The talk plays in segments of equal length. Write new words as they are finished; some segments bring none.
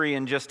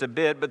in just a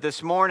bit, but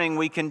this morning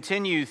we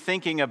continue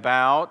thinking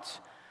about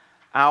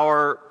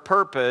our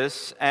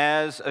purpose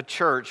as a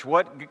church,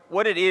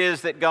 what it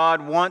is that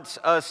God wants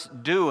us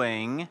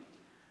doing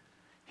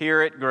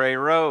here at Gray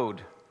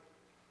Road.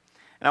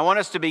 And I want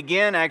us to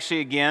begin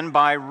again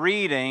by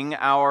reading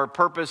our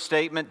purpose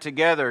statement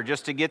together,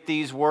 just to get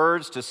these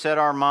words to set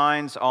our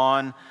minds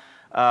on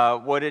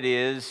what it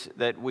is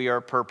that we are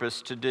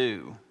purposed to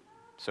do.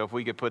 So if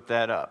we could put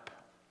that up.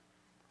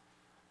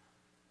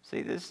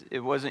 See this?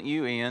 It wasn't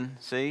you, Ian.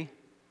 See?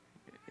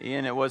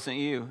 Ian, it wasn't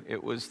you.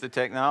 It was the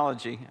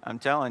technology. I'm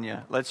telling you.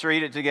 Let's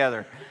read it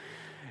together.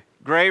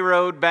 Gray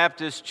Road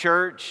Baptist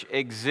Church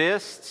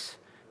exists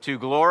to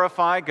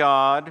glorify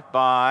God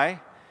by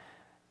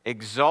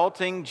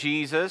exalting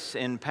Jesus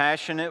in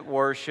passionate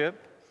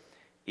worship,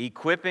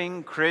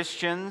 equipping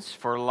Christians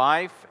for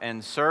life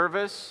and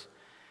service,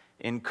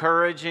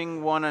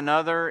 encouraging one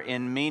another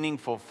in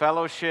meaningful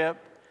fellowship,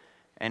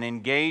 and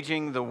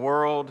engaging the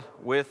world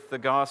with the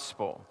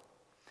gospel.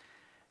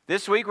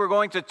 This week we're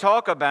going to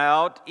talk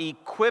about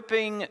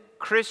equipping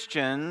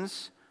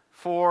Christians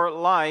for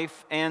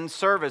life and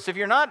service. If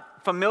you're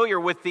not familiar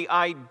with the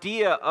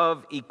idea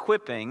of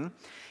equipping,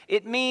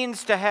 it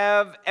means to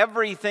have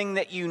everything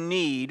that you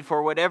need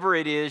for whatever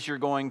it is you're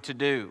going to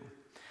do.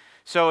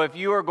 So if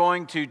you are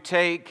going to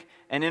take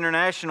an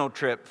international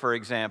trip, for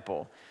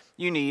example,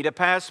 you need a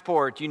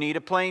passport, you need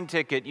a plane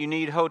ticket, you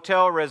need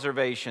hotel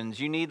reservations,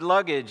 you need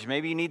luggage,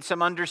 maybe you need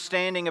some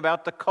understanding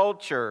about the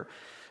culture,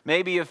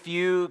 maybe a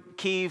few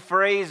key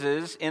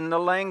phrases in the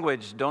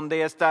language.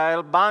 ¿Dónde está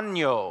el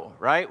baño?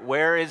 Right?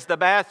 Where is the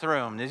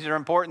bathroom? These are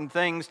important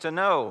things to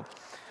know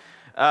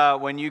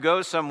when you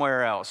go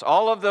somewhere else.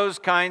 All of those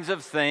kinds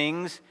of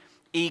things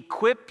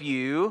equip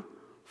you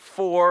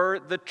for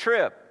the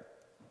trip.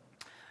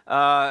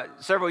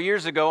 Several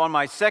years ago, on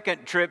my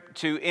second trip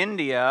to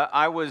India,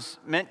 I was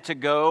meant to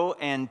go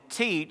and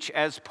teach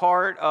as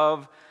part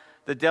of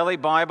the Delhi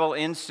Bible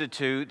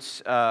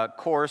Institute's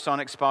course on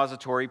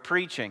expository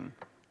preaching.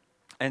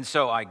 And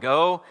so I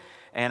go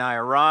and I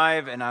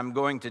arrive and I'm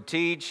going to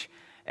teach.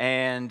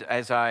 And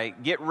as I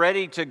get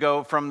ready to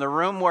go from the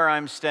room where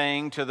I'm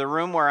staying to the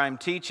room where I'm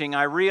teaching,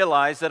 I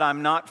realize that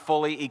I'm not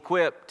fully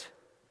equipped.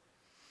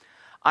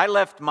 I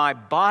left my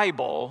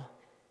Bible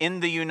in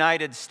the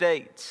United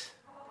States.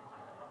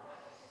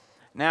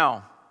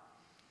 Now,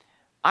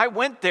 I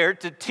went there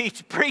to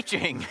teach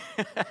preaching.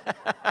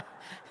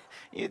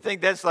 You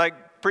think that's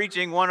like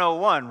preaching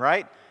 101,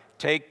 right?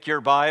 Take your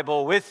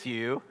Bible with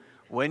you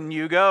when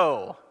you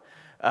go.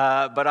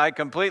 But I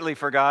completely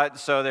forgot,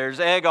 so there's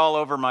egg all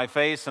over my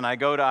face, and I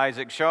go to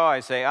Isaac Shaw. I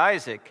say,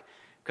 Isaac,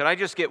 could I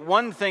just get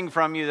one thing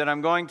from you that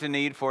I'm going to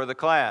need for the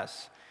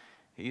class?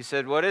 He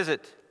said, what is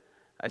it?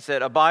 I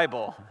said, a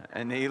Bible.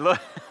 And he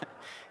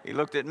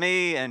looked at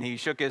me, and he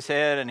shook his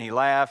head, and he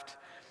laughed,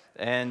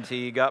 and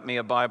he got me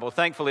a Bible.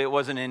 Thankfully, it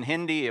wasn't in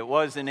Hindi, it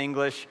was in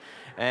English,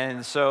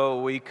 and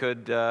so we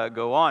could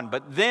go on.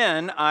 But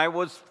then I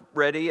was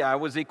ready, I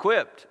was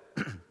equipped.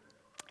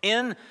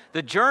 In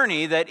the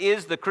journey that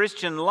is the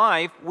Christian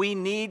life, we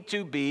need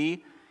to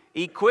be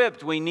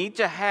equipped. We need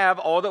to have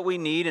all that we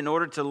need in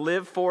order to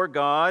live for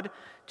God,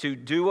 to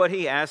do what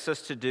He asks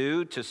us to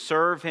do, to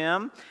serve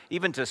Him,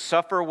 even to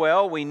suffer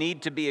well. We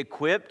need to be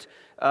equipped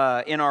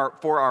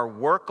for our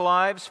work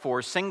lives,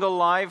 for single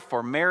life,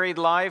 for married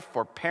life,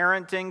 for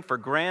parenting, for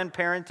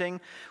grandparenting.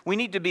 We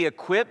need to be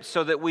equipped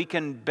so that we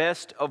can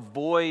best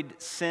avoid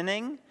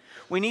sinning.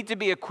 We need to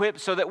be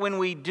equipped so that when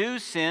we do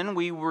sin,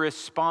 we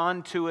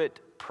respond to it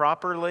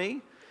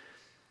properly.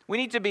 We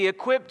need to be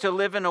equipped to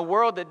live in a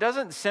world that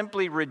doesn't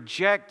simply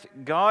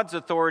reject God's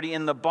authority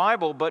in the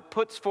Bible, but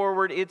puts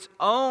forward its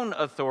own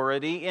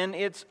authority in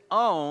its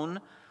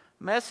own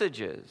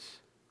messages.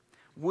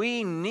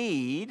 We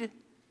need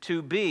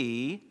to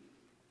be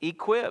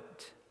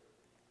equipped.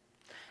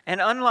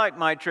 And unlike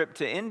my trip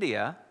to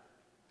India,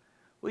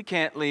 we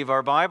can't leave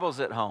our Bibles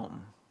at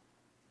home.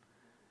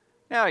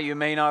 Now, you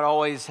may not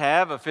always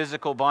have a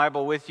physical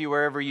Bible with you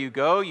wherever you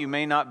go. You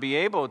may not be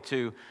able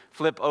to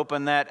flip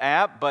open that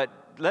app, but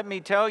let me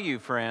tell you,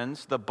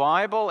 friends, the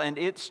Bible and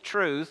its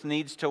truth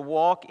needs to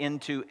walk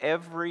into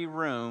every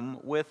room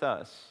with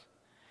us,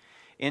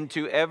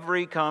 into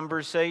every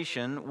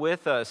conversation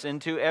with us,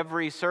 into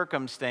every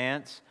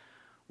circumstance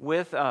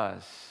with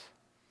us.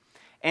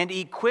 And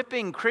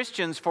equipping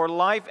Christians for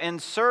life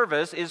and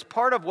service is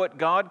part of what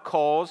God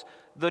calls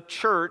the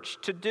church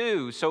to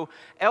do. So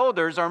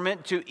elders are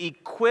meant to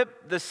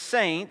equip the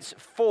saints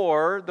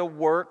for the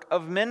work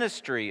of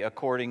ministry,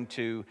 according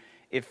to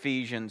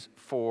Ephesians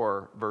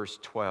 4, verse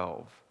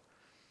 12.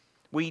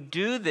 We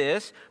do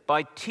this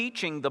by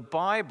teaching the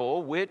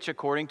Bible, which,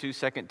 according to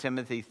 2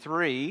 Timothy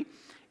 3,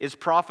 is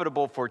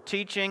profitable for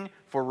teaching,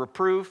 for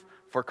reproof,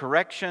 for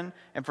correction,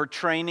 and for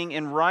training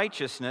in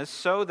righteousness,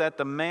 so that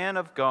the man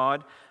of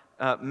God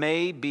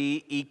may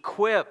be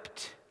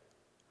equipped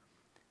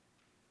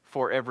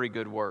for every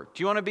good work.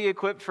 Do you want to be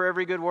equipped for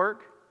every good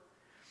work?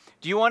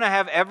 Do you want to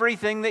have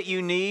everything that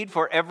you need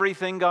for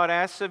everything God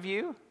asks of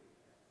you?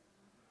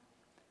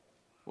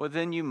 Well,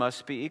 then you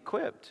must be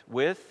equipped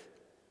with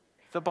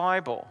the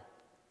Bible.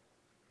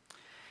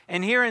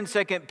 And here in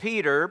 2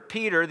 Peter,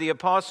 Peter the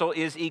apostle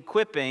is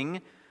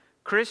equipping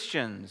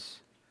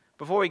Christians.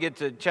 Before we get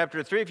to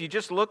chapter 3, if you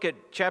just look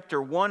at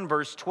chapter 1,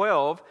 verse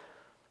 12,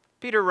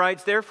 Peter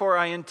writes, "Therefore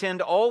I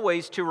intend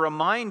always to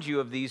remind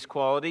you of these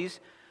qualities,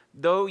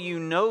 though you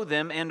know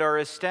them and are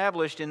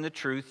established in the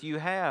truth you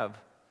have.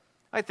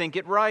 I think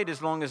it right,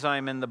 as long as I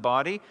am in the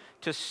body,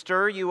 to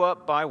stir you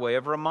up by way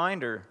of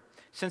reminder,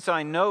 since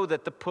I know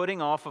that the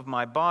putting off of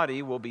my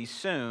body will be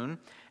soon,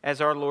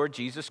 as our Lord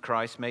Jesus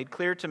Christ made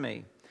clear to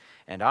me.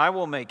 And I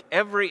will make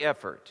every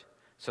effort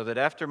so that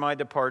after my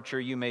departure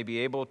you may be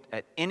able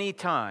at any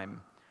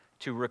time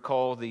to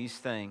recall these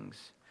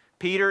things."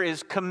 Peter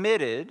is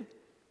committed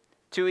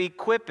to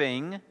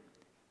equipping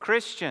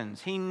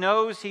Christians. He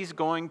knows he's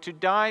going to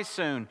die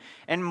soon.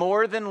 And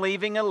more than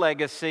leaving a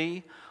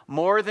legacy,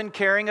 more than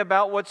caring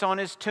about what's on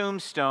his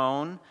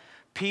tombstone,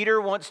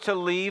 Peter wants to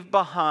leave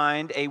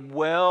behind a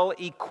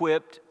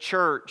well-equipped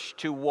church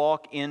to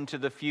walk into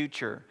the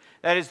future.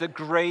 That is the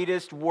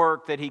greatest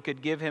work that he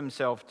could give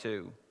himself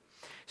to.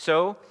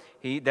 So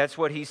that's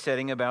what he's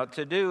setting about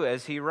to do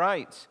as he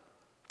writes.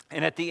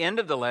 And at the end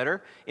of the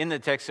letter, in the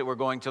text that we're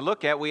going to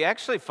look at, we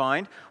actually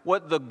find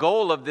what the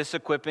goal of this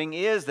equipping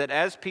is, that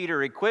as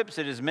Peter equips,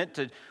 it is meant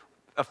to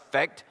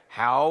affect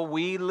how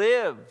we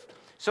live.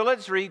 So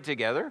let's read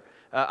together.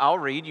 I'll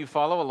read, you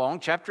follow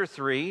along, chapter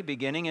 3,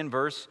 beginning in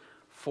verse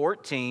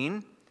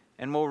 14,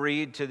 and we'll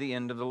read to the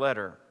end of the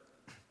letter.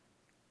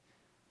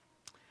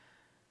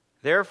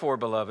 "Therefore,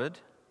 beloved,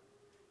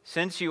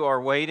 since you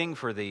are waiting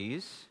for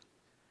these,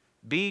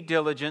 be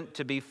diligent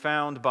to be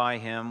found by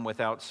him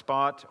without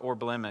spot or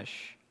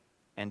blemish,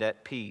 and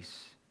at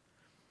peace.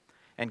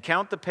 And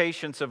count the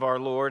patience of our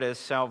Lord as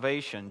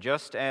salvation,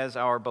 just as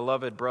our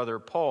beloved brother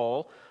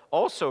Paul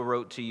also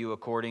wrote to you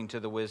according to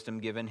the wisdom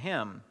given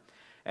him,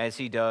 as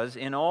he does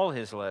in all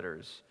his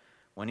letters,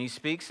 when he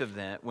speaks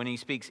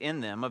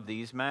in them of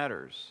these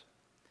matters.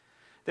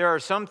 There are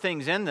some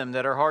things in them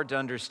that are hard to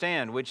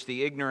understand, which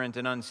the ignorant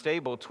and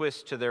unstable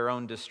twist to their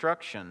own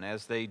destruction,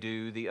 as they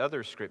do the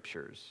other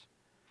scriptures.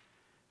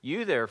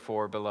 You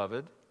therefore,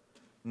 beloved,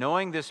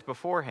 knowing this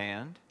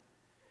beforehand,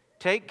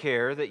 take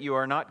care that you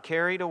are not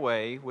carried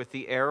away with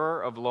the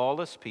error of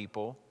lawless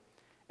people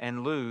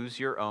and lose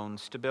your own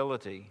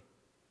stability,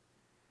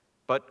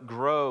 but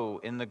grow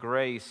in the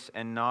grace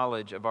and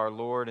knowledge of our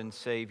Lord and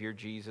Savior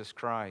Jesus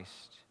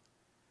Christ.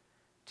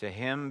 To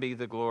him be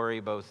the glory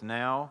both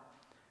now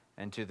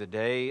and to the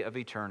day of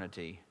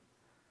eternity.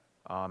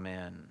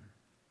 Amen."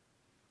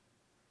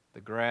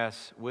 The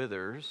grass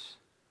withers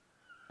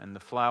and the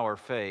flower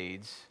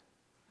fades,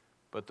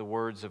 but the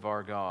words of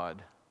our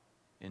God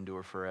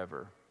endure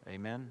forever.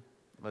 Amen.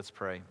 Let's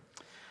pray.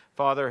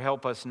 Father,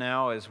 help us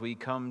now as we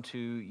come to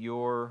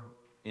your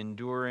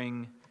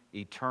enduring,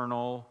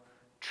 eternal,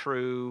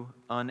 true,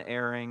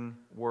 unerring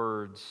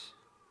words.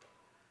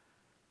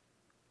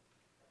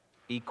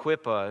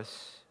 Equip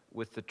us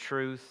with the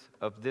truth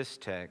of this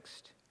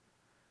text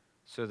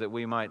so that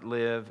we might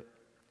live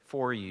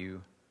for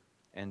you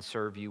and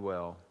serve you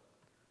well.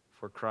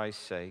 For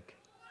Christ's sake,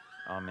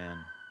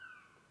 amen.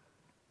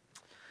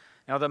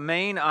 Now, the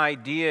main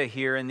idea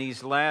here in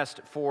these last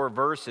 4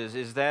 verses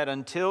is that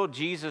until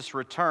Jesus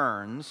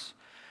returns,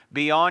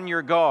 be on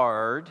your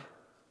guard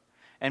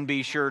and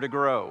be sure to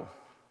grow.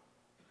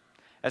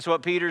 That's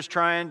what Peter's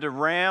trying to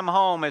ram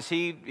home as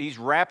he's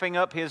wrapping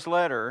up his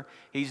letter.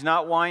 He's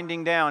not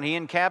winding down. He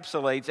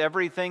encapsulates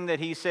everything that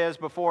he says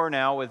before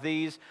now with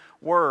these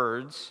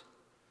words.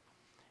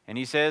 And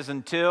he says,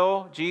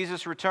 until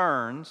Jesus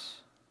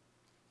returns,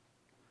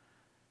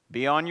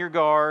 be on your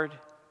guard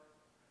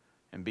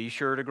and be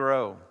sure to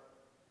grow.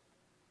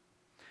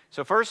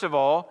 So first of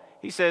all,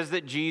 he says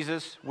that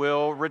Jesus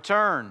will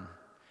return.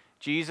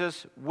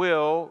 Jesus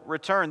will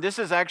return. This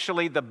is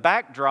actually the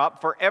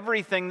backdrop for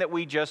everything that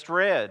we just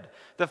read,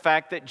 the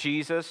fact that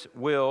Jesus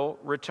will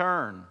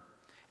return.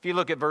 If you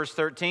look at verse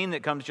 13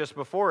 that comes just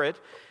before it,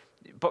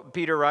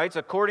 Peter writes,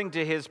 according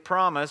to his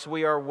promise,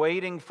 we are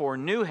waiting for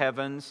new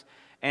heavens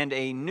and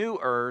a new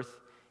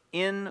earth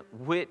in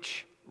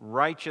which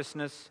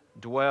righteousness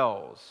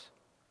dwells.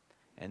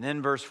 And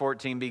then verse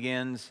 14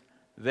 begins,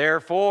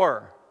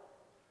 therefore.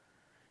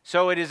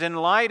 So it is in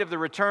light of the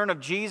return of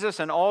Jesus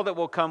and all that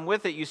will come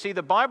with it. You see,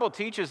 the Bible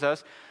teaches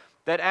us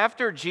that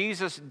after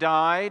Jesus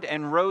died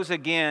and rose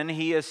again,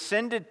 he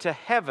ascended to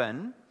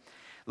heaven,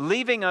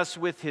 leaving us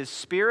with his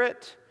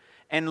Spirit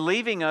and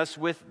leaving us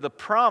with the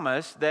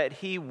promise that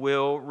he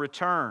will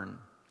return.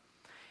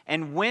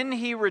 And when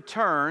he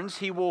returns,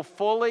 he will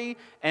fully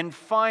and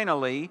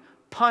finally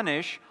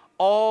punish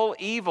all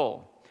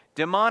evil,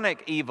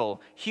 demonic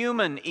evil,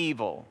 human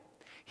evil.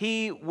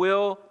 He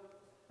will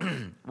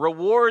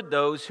reward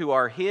those who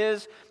are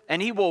his,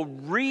 and he will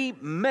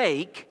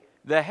remake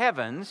the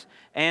heavens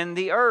and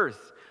the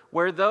earth,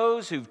 where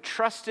those who've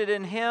trusted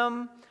in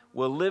him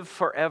will live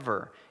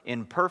forever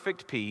in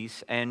perfect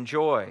peace and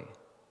joy.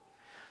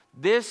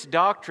 This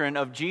doctrine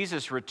of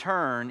Jesus'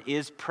 return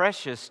is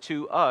precious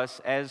to us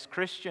as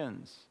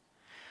Christians.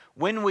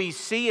 When we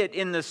see it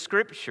in the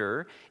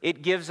Scripture,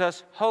 it gives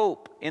us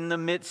hope in the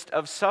midst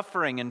of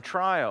suffering and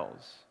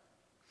trials.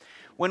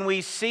 When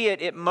we see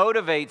it, it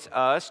motivates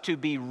us to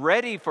be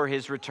ready for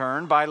His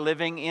return by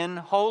living in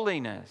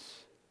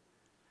holiness.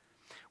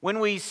 When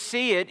we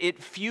see it,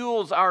 it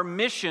fuels our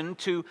mission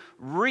to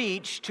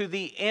reach to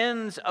the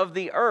ends of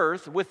the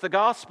earth with the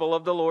gospel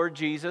of the Lord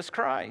Jesus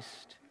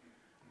Christ.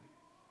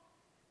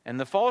 And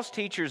the false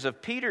teachers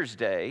of Peter's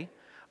day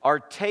are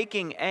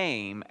taking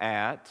aim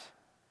at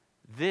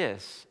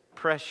this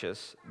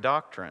precious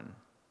doctrine.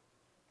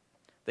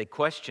 They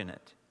question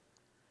it.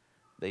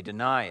 They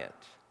deny it.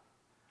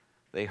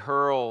 They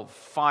hurl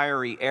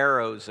fiery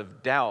arrows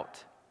of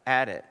doubt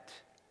at it.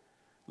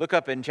 Look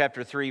up in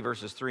chapter 3,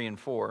 verses 3 and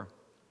 4.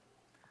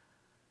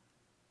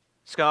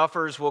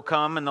 Scoffers will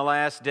come in the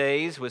last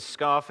days with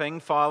scoffing,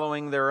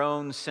 following their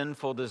own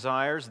sinful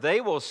desires.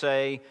 They will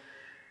say,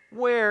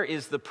 "Where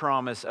is the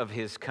promise of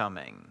His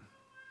coming?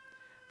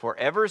 For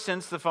ever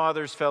since the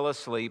fathers fell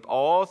asleep,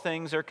 all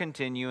things are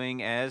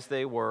continuing as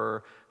they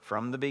were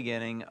from the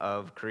beginning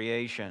of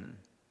creation."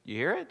 You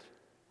hear it?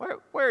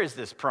 Where is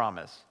this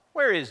promise?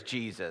 Where is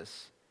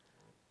Jesus?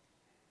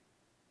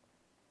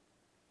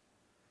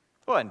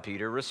 Well, and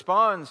Peter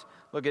responds.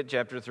 Look at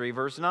chapter 3,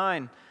 verse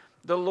 9.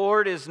 "The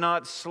Lord is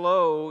not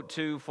slow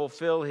to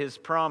fulfill His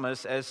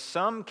promise, as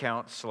some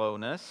count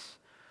slowness,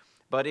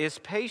 but is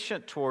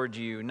patient toward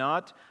you,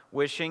 not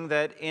wishing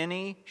that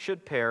any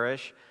should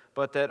perish,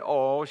 but that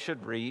all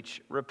should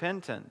reach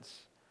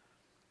repentance."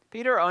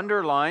 Peter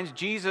underlines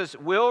Jesus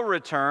will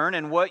return,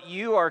 and what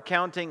you are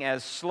counting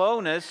as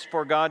slowness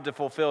for God to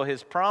fulfill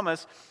His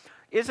promise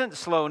isn't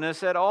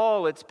slowness at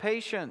all, it's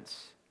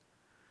patience.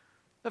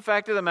 The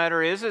fact of the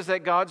matter is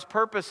that God's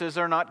purposes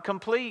are not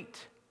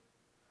complete.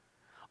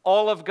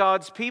 All of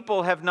God's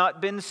people have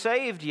not been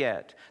saved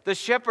yet. The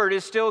shepherd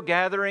is still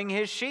gathering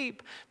his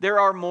sheep. There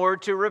are more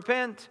to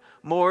repent,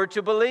 more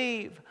to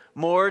believe,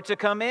 more to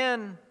come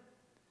in.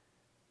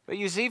 But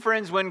you see,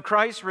 friends, when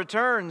Christ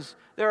returns,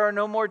 there are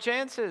no more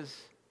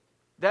chances.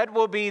 That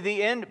will be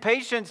the end.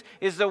 Patience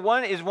is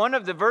one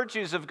of the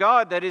virtues of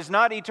God that is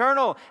not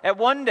eternal. At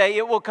one day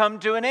it will come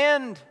to an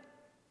end.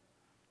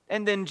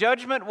 And then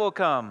judgment will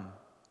come.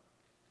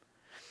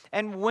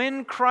 And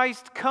when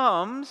Christ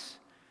comes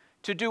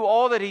to do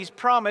all that He's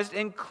promised,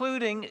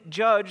 including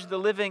judge the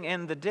living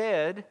and the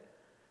dead,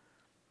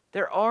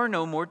 there are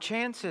no more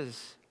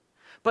chances.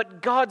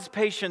 But God's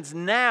patience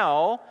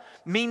now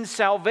means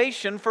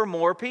salvation for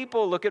more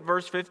people. Look at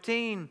verse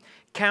 15.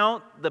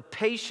 "Count the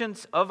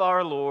patience of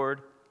our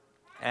Lord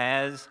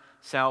as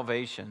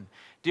salvation."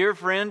 Dear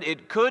friend,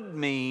 it could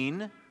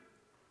mean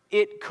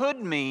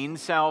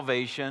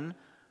salvation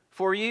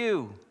for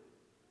you.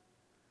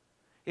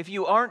 If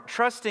you aren't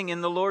trusting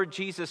in the Lord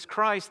Jesus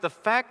Christ, the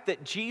fact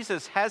that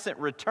Jesus hasn't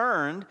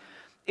returned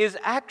is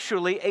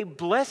actually a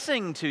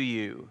blessing to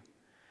you.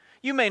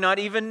 You may not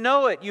even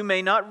know it. You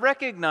may not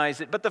recognize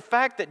it. But the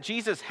fact that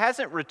Jesus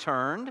hasn't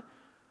returned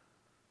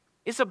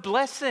is a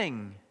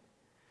blessing,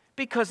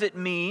 because it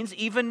means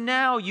even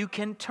now you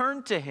can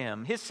turn to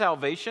Him. His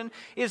salvation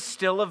is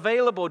still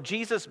available.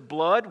 Jesus'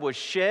 blood was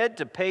shed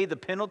to pay the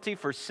penalty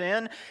for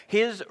sin.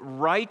 His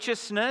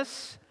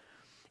righteousness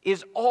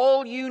is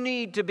all you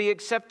need to be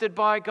accepted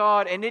by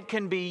God, and it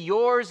can be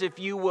yours if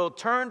you will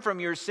turn from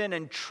your sin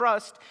and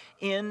trust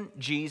in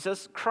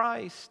Jesus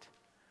Christ.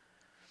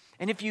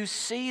 And if you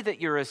see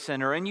that you're a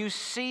sinner and you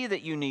see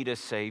that you need a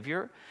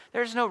Savior,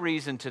 there's no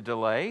reason to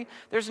delay.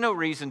 There's no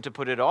reason to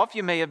put it off.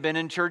 You may have been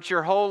in church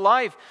your whole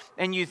life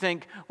and you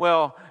think,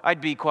 well, I'd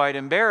be quite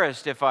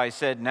embarrassed if I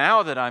said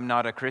now that I'm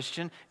not a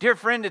Christian. Dear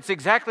friend, it's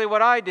exactly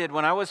what I did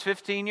when I was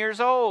 15 years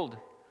old.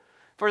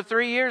 For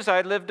 3 years, I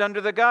had lived under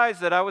the guise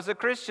that I was a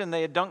Christian.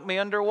 They had dunked me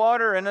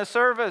underwater in a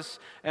service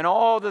and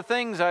all the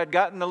things. I had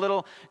gotten the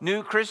little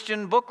new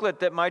Christian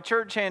booklet that my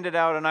church handed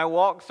out, and I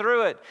walked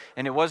through it.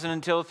 And it wasn't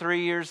until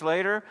 3 years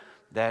later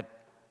that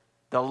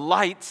the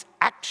lights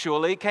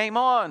actually came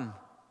on.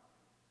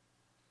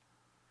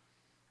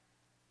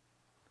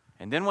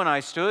 And then when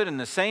I stood in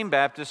the same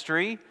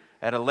baptistry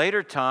at a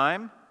later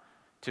time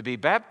to be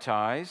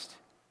baptized,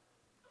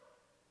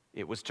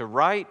 it was to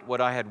right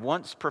what I had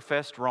once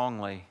professed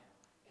wrongly.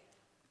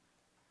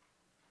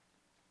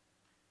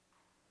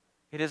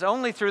 It is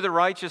only through the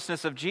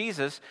righteousness of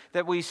Jesus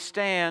that we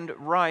stand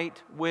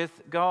right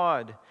with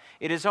God.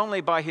 It is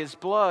only by His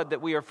blood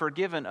that we are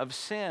forgiven of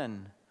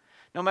sin.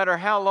 No matter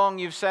how long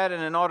you've sat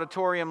in an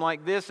auditorium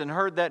like this and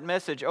heard that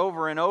message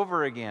over and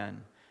over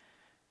again,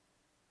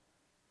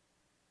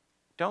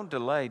 don't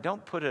delay.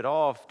 Don't put it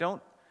off.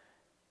 Don't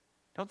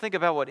think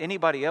about what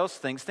anybody else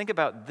thinks. Think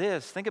about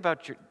this. Think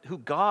about who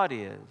God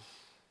is.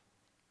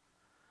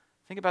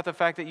 Think about the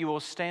fact that you will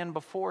stand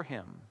before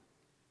Him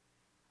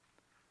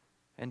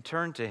and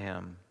turn to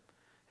Him.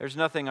 There's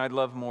nothing I'd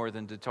love more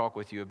than to talk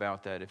with you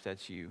about that if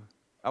that's you.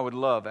 I would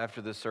love after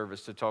this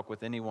service to talk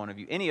with any one of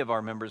you. Any of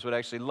our members would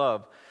actually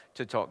love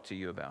to talk to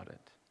you about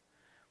it,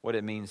 what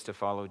it means to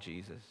follow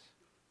Jesus.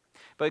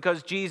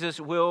 Because Jesus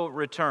will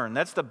return.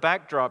 That's the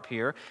backdrop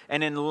here.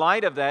 And in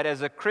light of that,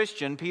 as a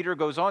Christian, Peter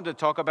goes on to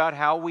talk about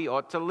how we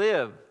ought to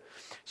live.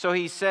 So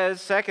he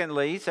says, second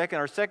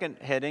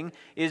heading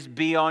is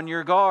be on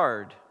your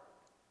guard.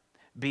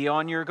 Be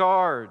on your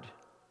guard.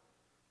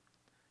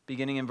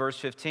 Beginning in verse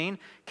 15,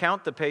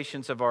 count the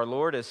patience of our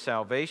Lord as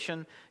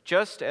salvation,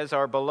 just as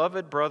our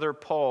beloved brother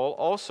Paul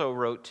also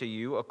wrote to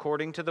you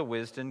according to the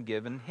wisdom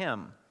given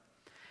him,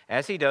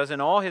 as he does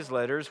in all his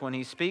letters when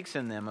he speaks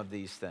in them of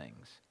these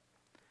things.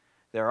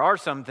 There are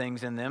some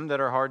things in them that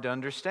are hard to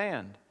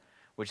understand,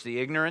 which the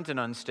ignorant and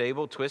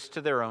unstable twist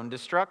to their own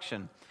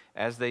destruction,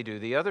 as they do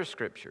the other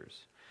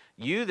scriptures.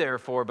 You,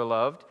 therefore,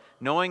 beloved,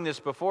 knowing this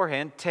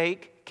beforehand,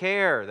 take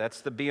care.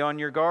 That's the be on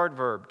your guard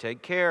verb.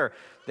 Take care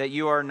that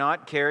you are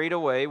not carried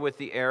away with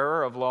the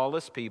error of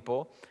lawless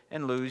people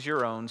and lose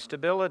your own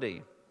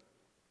stability.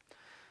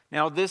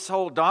 Now, this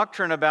whole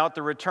doctrine about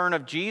the return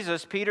of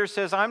Jesus, Peter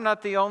says, I'm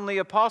not the only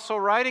apostle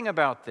writing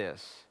about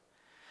this.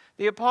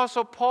 The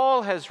apostle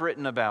Paul has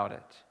written about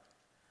it.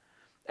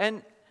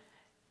 And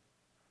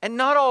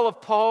not all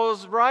of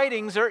Paul's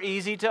writings are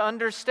easy to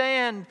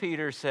understand,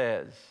 Peter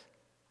says.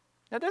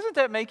 Now, doesn't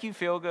that make you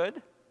feel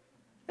good?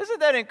 Doesn't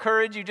that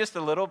encourage you just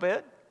a little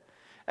bit?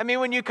 I mean,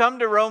 when you come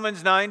to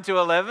Romans 9 to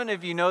 11,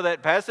 if you know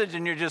that passage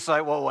and you're just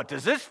like, well, what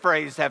does this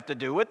phrase have to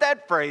do with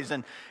that phrase?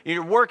 And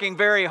you're working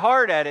very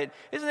hard at it.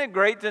 Isn't it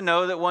great to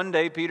know that one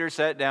day Peter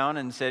sat down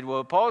and said,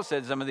 well, Paul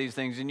said some of these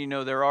things, and you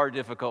know there are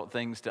difficult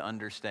things to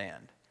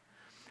understand.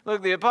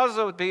 Look, the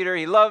Apostle Peter,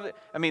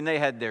 they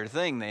had their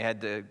thing. They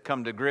had to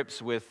come to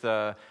grips with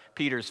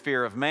Peter's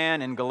fear of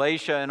man in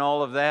Galatia and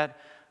all of that.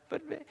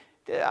 But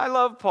I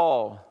love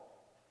Paul.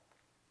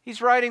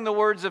 He's writing the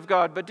words of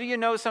God, but do you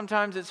know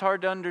sometimes it's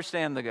hard to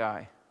understand the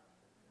guy?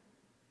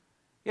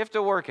 You have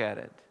to work at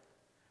it.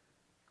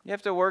 You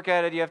have to work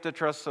at it. You have to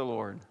trust the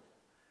Lord.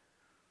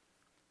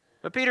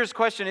 But Peter's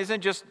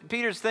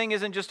thing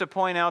isn't just to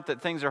point out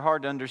that things are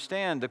hard to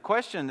understand. The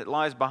question that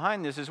lies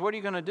behind this is, what are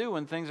you going to do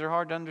when things are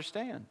hard to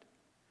understand?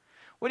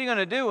 What are you going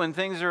to do when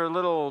things are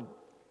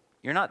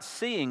you're not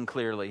seeing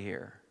clearly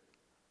here?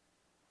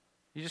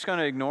 You just going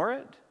to ignore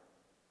it?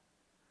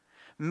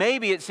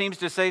 Maybe it seems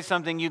to say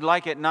something you'd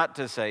like it not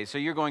to say, so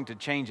you're going to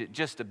change it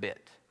just a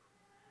bit.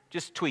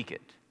 Just tweak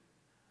it.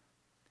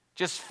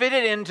 Just fit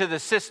it into the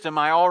system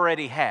I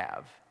already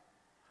have.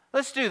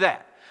 Let's do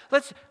that.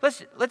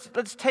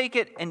 Let's take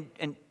it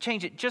and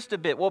change it just a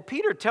bit. Well,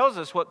 Peter tells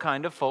us what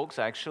kind of folks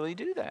actually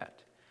do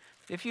that.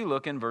 If you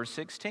look in verse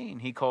 16,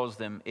 he calls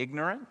them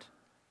ignorant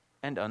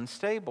and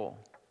unstable.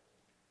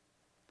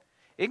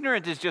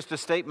 Ignorant is just a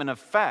statement of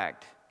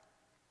fact.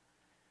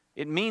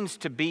 It means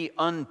to be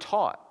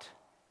untaught.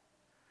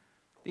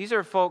 These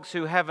are folks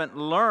who haven't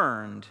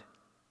learned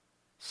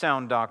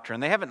sound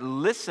doctrine. They haven't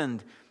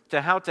listened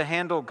to how to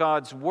handle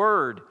God's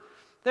word.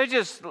 They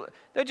just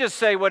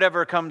say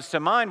whatever comes to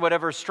mind,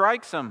 whatever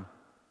strikes them.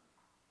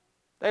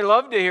 They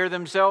love to hear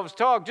themselves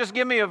talk. Just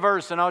give me a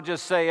verse and I'll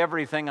just say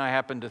everything I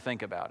happen to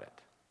think about it.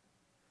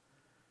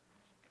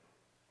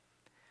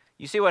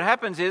 You see, what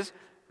happens is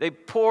they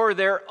pour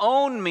their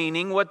own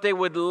meaning, what they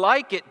would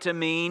like it to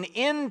mean,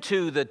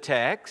 into the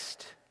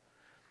text.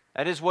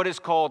 That is what is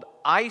called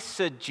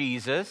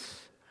eisegesis,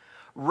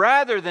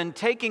 rather than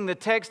taking the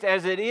text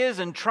as it is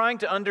and trying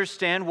to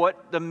understand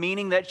what the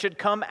meaning that should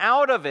come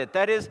out of it.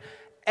 That is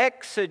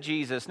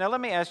exegesis. Now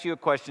let me ask you a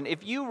question.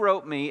 If you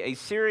wrote me a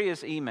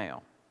serious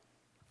email,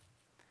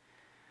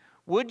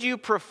 would you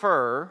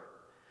prefer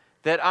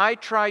that I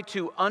try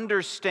to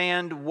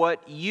understand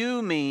what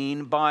you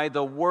mean by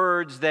the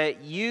words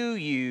that you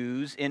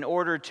use in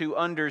order to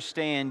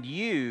understand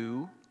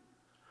you?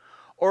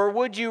 Or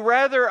would you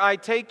rather I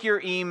take your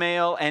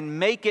email and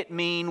make it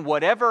mean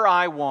whatever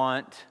I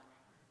want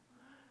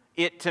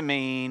it to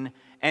mean,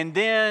 and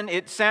then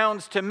it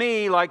sounds to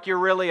me like you're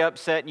really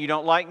upset and you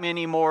don't like me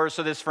anymore,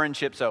 so this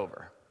friendship's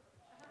over?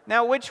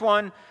 Now, which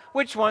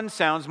one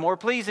sounds more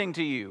pleasing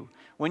to you?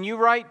 When you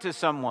write to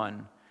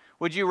someone,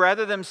 would you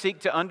rather them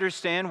seek to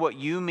understand what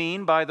you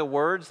mean by the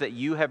words that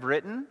you have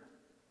written?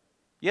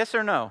 Yes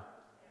or no?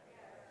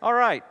 All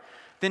right.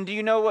 Then do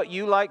you know what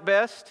you like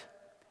best?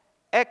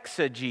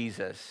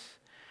 Exegesis.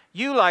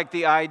 You like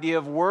the idea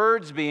of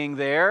words being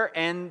there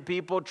and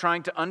people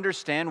trying to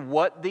understand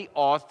what the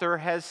author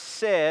has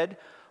said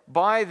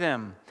by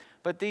them.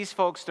 But these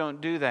folks don't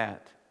do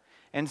that.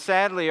 And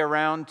sadly,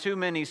 around too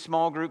many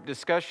small group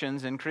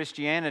discussions in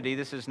Christianity,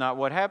 this is not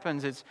what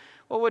happens. It's,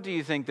 well, what do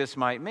you think this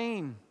might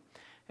mean?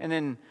 And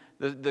then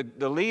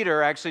the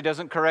leader actually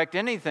doesn't correct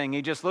anything.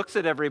 He just looks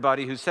at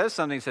everybody who says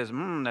something and says,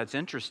 that's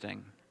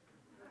interesting.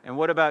 And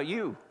what about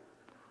you?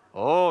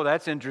 Oh,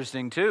 that's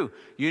interesting too.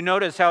 You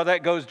notice how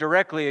that goes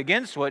directly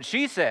against what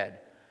she said.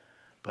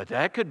 But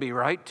that could be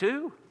right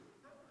too.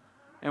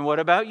 And what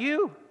about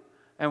you?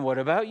 And what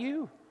about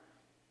you?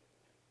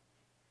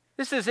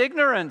 This is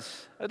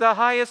ignorance at the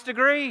highest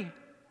degree.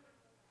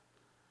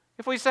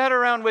 If we sat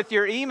around with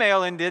your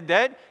email and did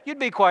that, you'd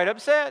be quite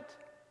upset.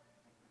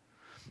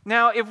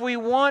 Now, if we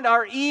want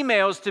our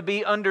emails to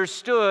be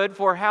understood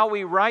for how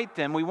we write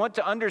them, we want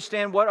to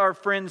understand what our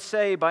friends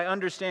say by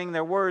understanding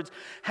their words,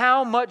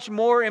 how much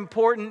more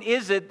important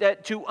is it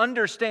that to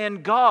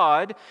understand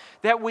God,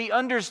 that we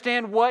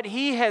understand what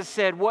He has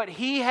said, what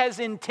He has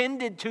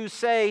intended to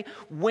say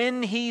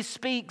when He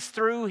speaks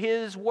through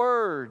His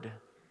Word?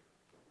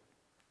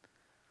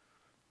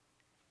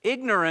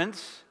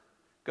 Ignorance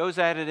goes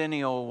at it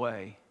any old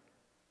way,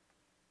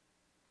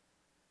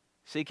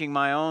 seeking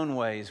my own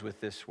ways with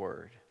this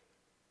word.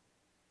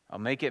 I'll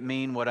make it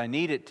mean what I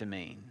need it to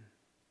mean.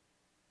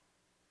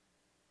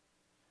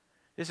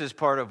 This is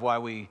part of why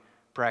we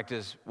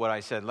practice what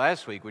I said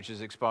last week, which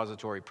is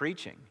expository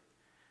preaching.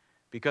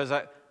 Because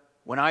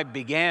when I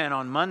began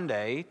on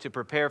Monday to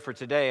prepare for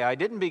today, I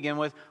didn't begin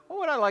with, what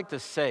would I like to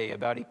say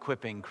about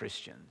equipping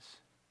Christians?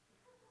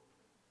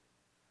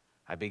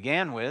 I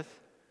began with,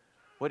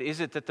 what is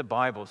it that the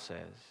Bible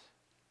says?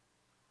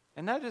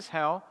 And that is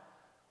how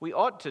we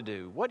ought to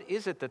do. What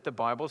is it that the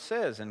Bible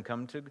says? And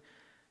come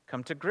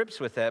to grips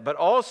with that. But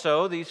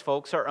also, these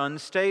folks are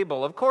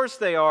unstable. Of course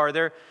they are.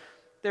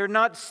 They're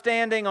not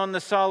standing on the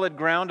solid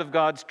ground of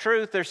God's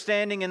truth. They're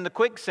standing in the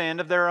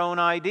quicksand of their own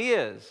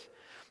ideas.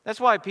 That's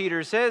why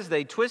Peter says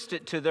they twist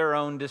it to their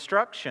own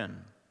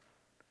destruction.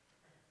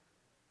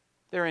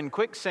 They're in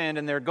quicksand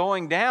and they're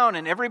going down,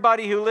 and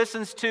everybody who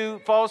listens to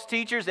false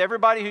teachers,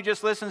 everybody who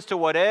just listens to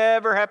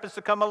whatever happens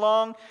to come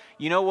along,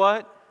 you know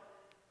what?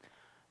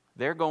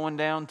 They're going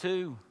down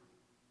too.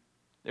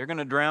 They're going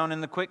to drown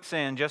in the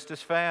quicksand just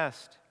as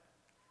fast.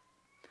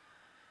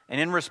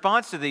 And in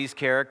response to these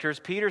characters,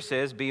 Peter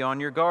says, be on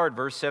your guard.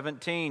 Verse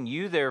 17,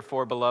 you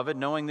therefore, beloved,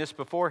 knowing this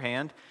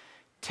beforehand,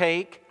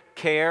 take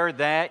care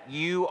that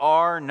you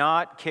are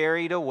not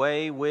carried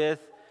away with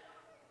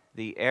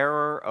the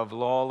error of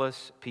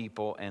lawless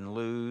people and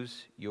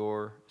lose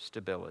your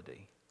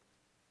stability.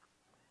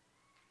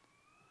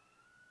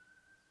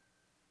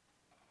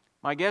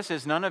 My guess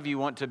is none of you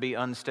want to be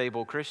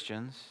unstable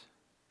Christians.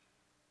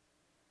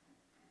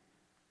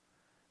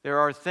 There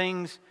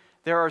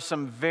are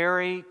some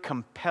very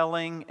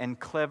compelling and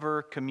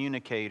clever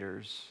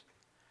communicators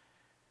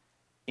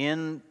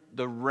in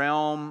the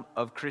realm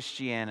of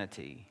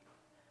Christianity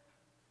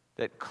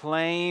that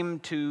claim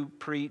to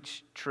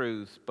preach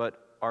truth but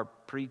are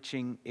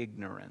preaching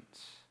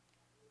ignorance.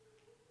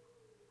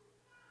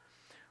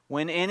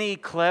 When any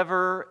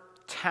clever,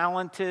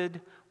 talented,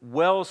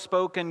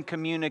 well-spoken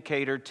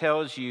communicator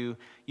tells you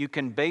you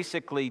can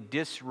basically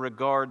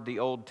disregard the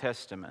Old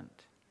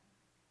Testament,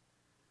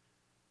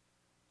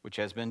 which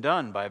has been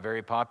done by a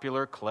very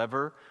popular,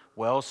 clever,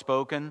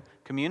 well-spoken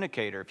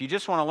communicator. If you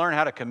just want to learn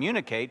how to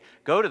communicate,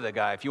 go to the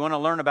guy. If you want to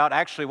learn about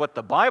actually what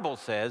the Bible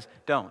says,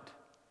 don't.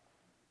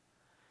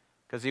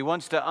 Because he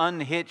wants to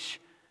unhitch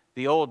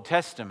the Old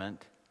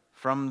Testament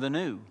from the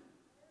New.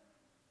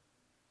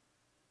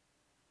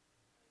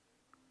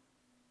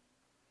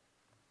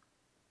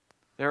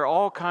 There are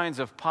all kinds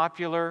of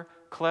popular,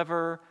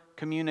 clever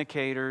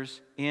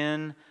communicators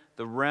in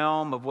the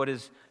realm of what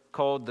is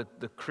called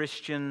the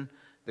Christian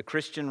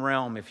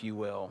realm, if you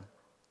will.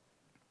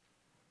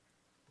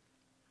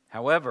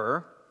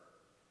 However,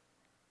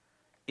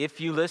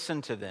 if you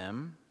listen to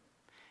them,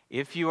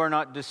 if you are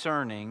not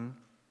discerning,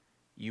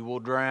 you will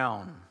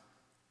drown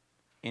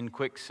in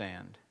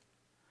quicksand.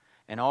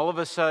 And all of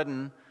a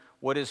sudden,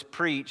 what is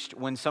preached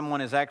when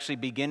someone is actually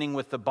beginning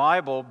with the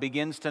Bible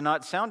begins to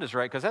not sound as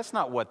right, because that's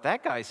not what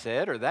that guy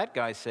said, or that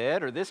guy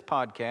said, or this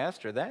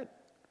podcast, or that.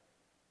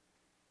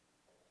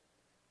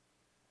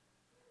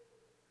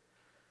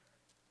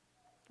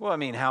 Well,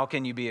 how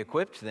can you be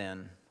equipped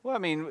then?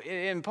 Well,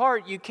 in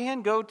part, you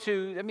can go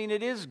to,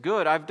 it is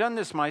good. I've done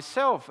this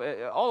myself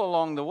all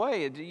along the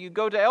way. You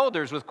go to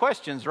elders with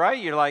questions,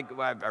 right? You're like,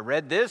 well, I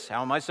read this.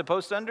 How am I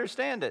supposed to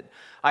understand it?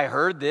 I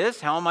heard this.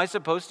 How am I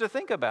supposed to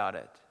think about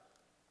it?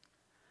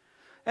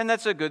 And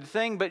that's a good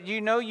thing, but you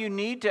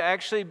need to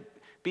actually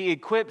be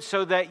equipped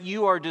so that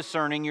you are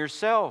discerning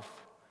yourself.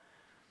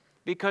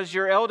 Because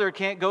your elder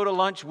can't go to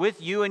lunch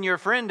with you and your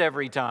friend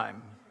every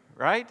time,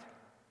 right?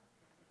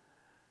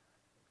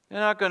 They're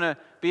not going to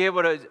be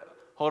able to,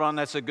 hold on,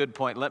 that's a good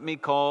point. Let me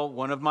call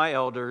one of my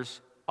elders.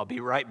 I'll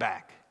be right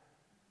back.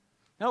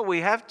 No,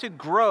 we have to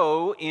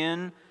grow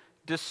in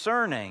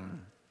discerning.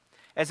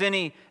 As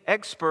any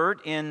expert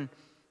in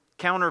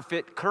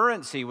counterfeit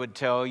currency would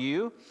tell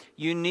you,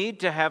 you need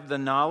to have the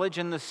knowledge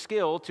and the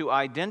skill to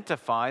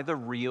identify the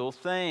real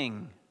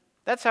thing.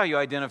 That's how you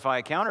identify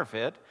a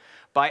counterfeit,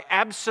 by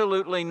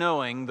absolutely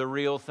knowing the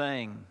real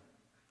thing.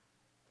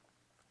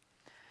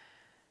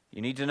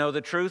 You need to know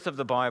the truth of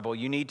the Bible.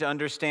 You need to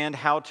understand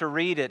how to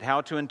read it,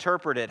 how to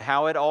interpret it,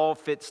 how it all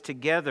fits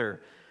together.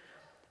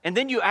 And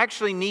then you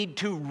actually need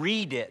to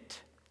read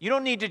it. You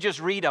don't need to just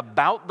read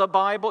about the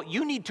Bible.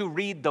 You need to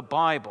read the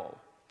Bible.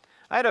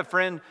 I had a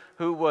friend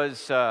who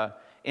was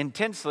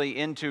intensely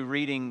into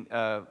reading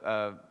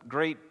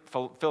great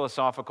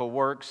philosophical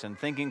works and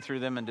thinking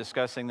through them and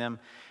discussing them.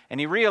 And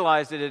he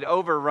realized it had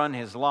overrun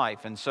his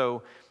life. And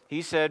so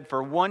he said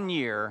for 1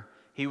 year,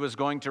 he was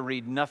going to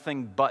read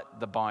nothing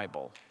but the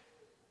Bible.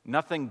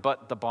 Nothing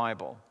but the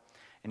Bible.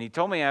 And he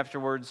told me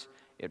afterwards,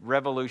 it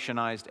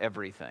revolutionized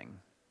everything.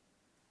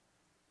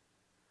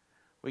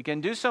 We can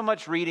do so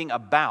much reading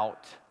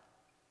about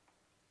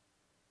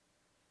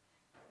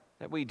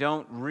that we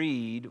don't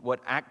read what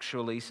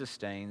actually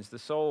sustains the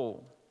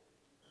soul.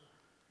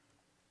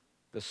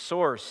 The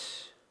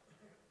source.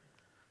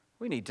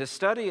 We need to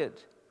study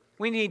it.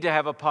 We need to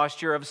have a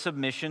posture of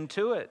submission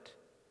to it.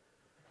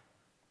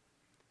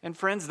 And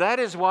friends, that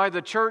is why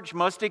the church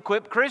must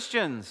equip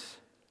Christians.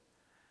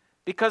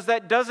 Because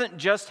that doesn't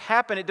just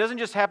happen. It doesn't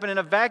just happen in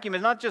a vacuum.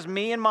 It's not just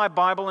me and my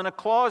Bible in a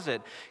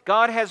closet.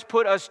 God has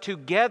put us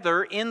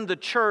together in the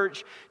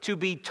church to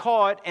be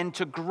taught and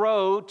to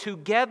grow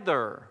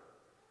together.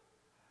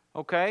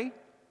 Okay?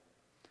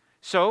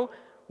 So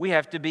we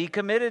have to be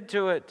committed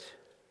to it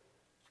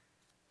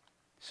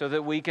so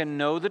that we can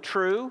know the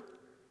true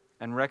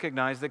and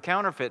recognize the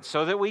counterfeit,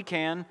 so that we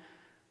can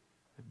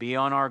be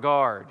on our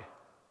guard.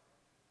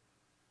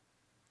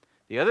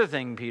 The other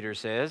thing Peter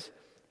says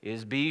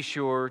is be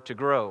sure to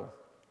grow.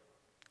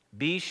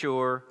 Be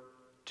sure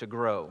to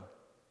grow.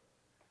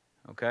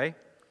 Okay?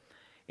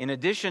 In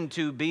addition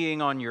to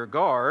being on your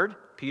guard,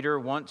 Peter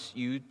wants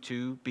you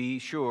to be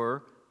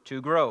sure to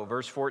grow.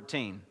 Verse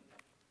 14.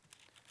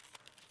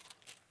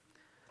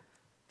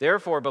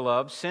 Therefore,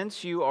 beloved,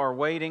 since you are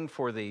waiting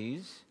for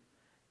these,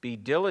 be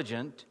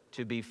diligent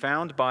to be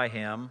found by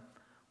him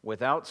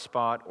without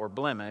spot or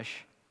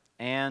blemish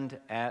and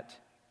at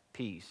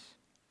peace.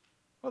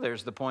 Well,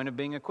 there's the point of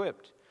being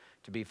equipped,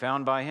 to be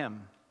found by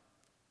him.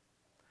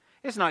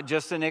 It's not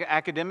just an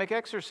academic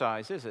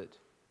exercise, is it?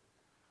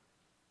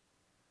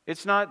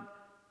 It's not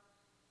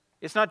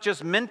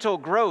just mental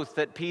growth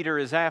that Peter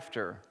is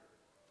after.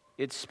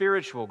 It's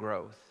spiritual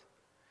growth.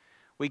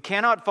 We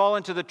cannot fall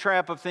into the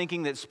trap of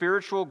thinking that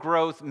spiritual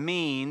growth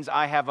means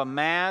I have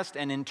amassed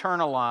and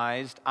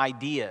internalized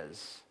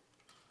ideas,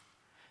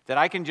 that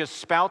I can just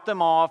spout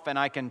them off and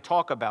I can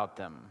talk about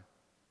them.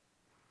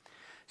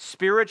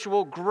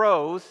 Spiritual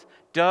growth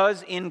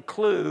does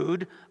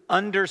include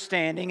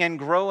understanding and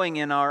growing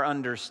in our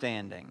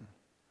understanding.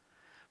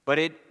 But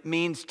it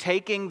means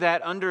taking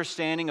that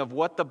understanding of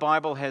what the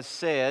Bible has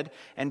said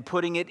and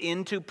putting it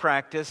into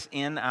practice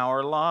in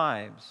our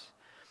lives.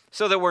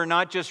 So that we're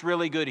not just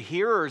really good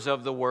hearers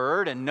of the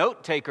Word and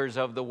note takers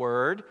of the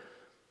Word,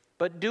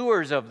 but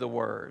doers of the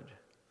Word.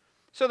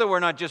 So that we're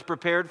not just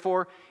prepared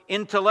for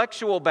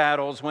intellectual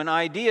battles when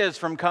ideas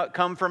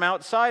come from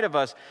outside of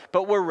us,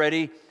 but we're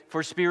ready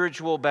for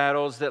spiritual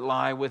battles that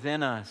lie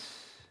within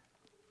us.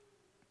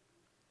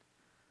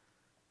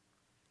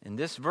 In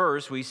this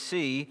verse, we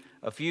see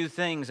a few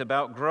things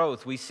about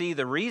growth. We see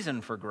the reason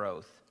for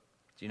growth.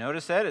 Do you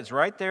notice that? It's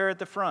right there at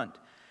the front.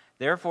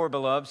 Therefore,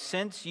 beloved,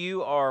 since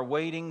you are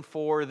waiting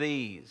for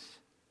these.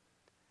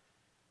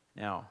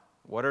 Now,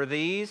 what are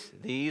these?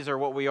 These are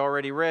what we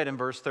already read in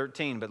verse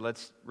 13, but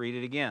let's read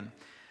it again.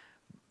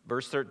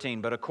 Verse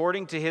 13, but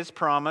according to his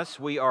promise,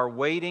 we are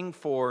waiting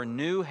for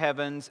new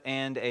heavens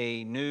and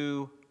a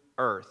new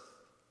earth.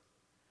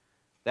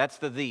 That's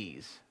the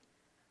these.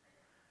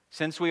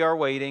 Since we are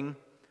waiting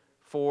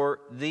for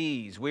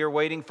these. We are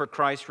waiting for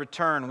Christ's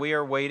return. We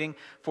are waiting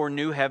for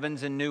new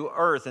heavens and new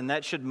earth. And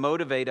that should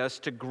motivate us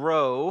to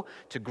grow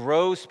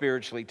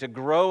spiritually, to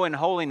grow in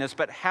holiness.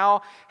 But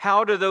how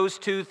do those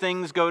two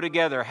things go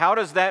together? How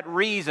does that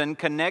reason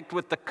connect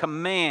with the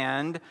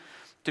command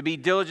to be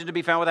diligent, to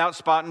be found without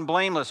spot and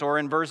blameless? Or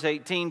in verse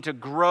 18, to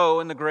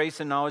grow in the grace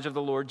and knowledge of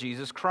the Lord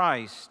Jesus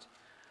Christ.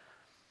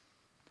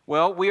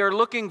 Well, we are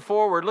looking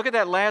forward. Look at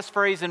that last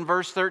phrase in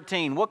verse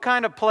 13. What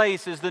kind of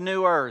place is the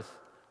new earth?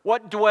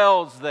 What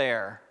dwells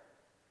there?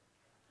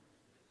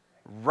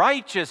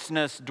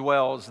 Righteousness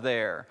dwells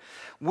there.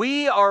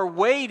 We are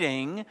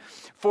waiting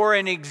for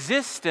an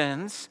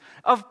existence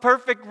of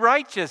perfect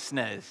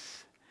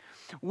righteousness.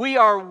 We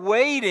are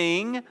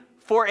waiting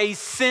for a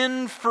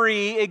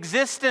sin-free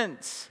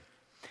existence.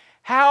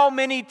 How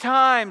many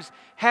times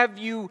have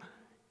you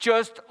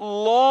just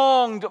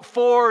longed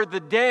for the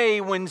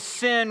day when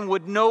sin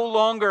would no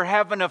longer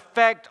have an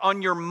effect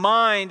on your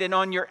mind and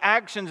on your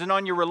actions and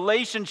on your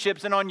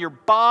relationships and on your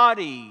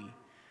body?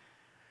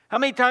 How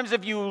many times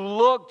have you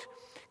looked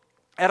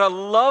at a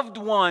loved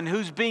one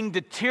who's being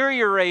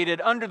deteriorated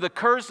under the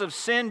curse of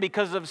sin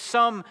because of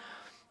some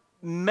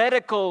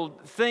medical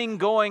thing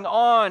going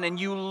on, and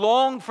you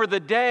long for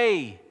the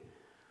day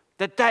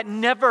that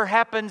never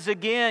happens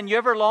again? You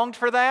ever longed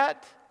for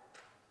that?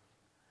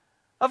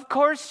 Of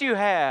course you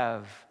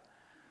have.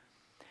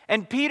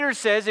 And Peter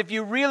says, if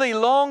you really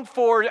long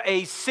for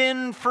a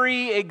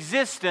sin-free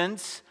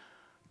existence,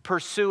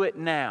 pursue it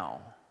now.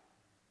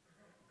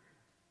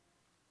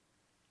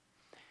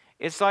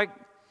 It's like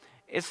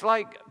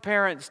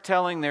parents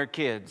telling their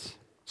kids,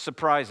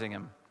 surprising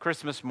them,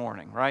 Christmas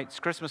morning, right? It's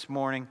Christmas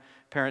morning.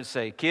 Parents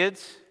say,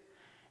 kids,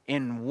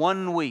 in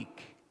 1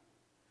 week,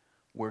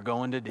 we're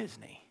going to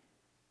Disney,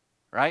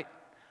 right?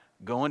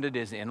 Going to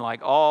Disney, and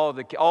like all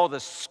the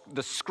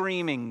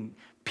screaming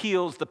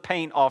peels the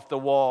paint off the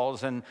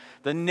walls, and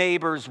the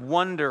neighbors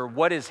wonder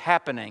what is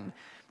happening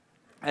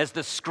as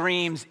the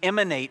screams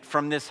emanate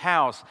from this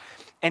house.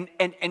 And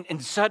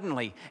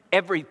suddenly,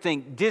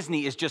 everything,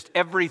 Disney is just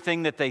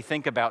everything that they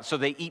think about. So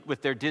they eat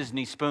with their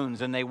Disney spoons,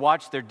 and they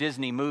watch their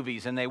Disney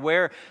movies, and they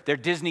wear their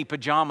Disney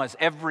pajamas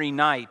every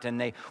night, and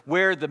they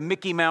wear the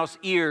Mickey Mouse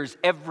ears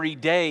every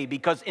day,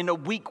 because in a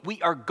week we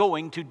are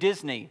going to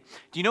Disney.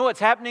 Do you know what's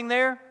happening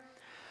there?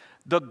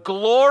 The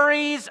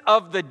glories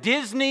of the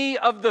Disney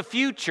of the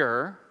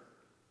future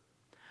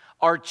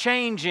are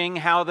changing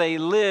how they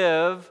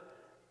live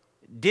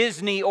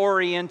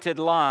Disney-oriented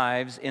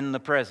lives in the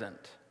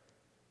present.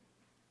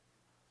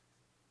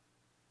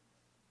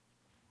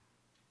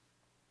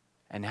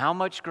 And how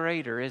much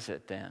greater is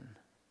it then?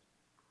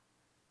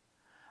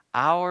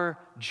 Our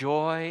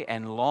joy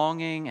and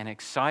longing and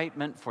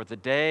excitement for the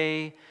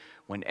day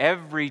when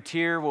every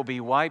tear will be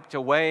wiped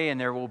away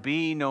and there will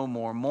be no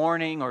more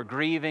mourning or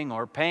grieving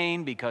or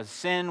pain because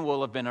sin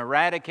will have been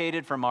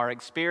eradicated from our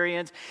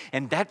experience.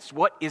 And that's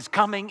what is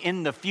coming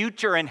in the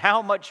future. And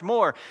how much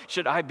more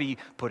should I be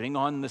putting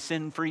on the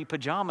sin-free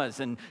pajamas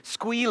and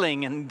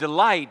squealing and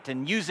delight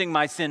and using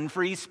my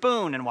sin-free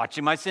spoon and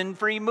watching my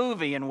sin-free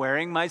movie and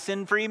wearing my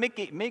sin-free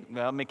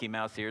Mickey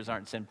Mouse ears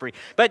aren't sin-free.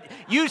 But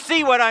you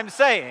see what I'm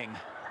saying.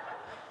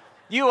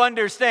 You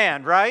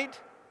understand, right?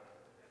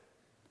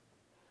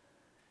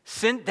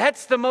 Sin,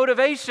 that's the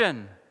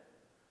motivation.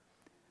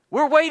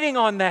 We're waiting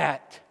on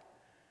that.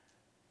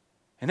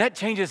 And that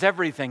changes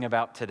everything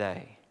about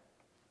today.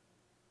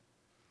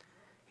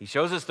 He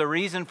shows us the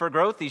reason for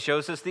growth. He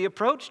shows us the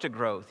approach to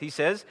growth. He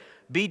says,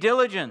 be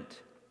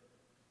diligent.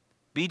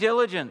 Be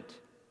diligent.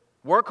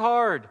 Work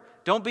hard.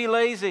 Don't be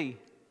lazy.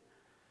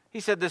 He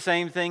said the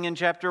same thing in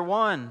chapter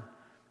 1.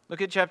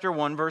 Look at chapter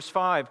 1, verse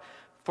 5.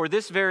 For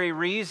this very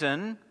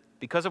reason,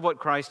 because of what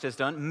Christ has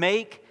done,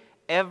 make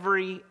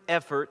every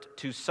effort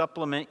to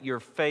supplement your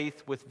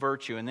faith with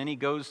virtue. And then he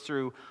goes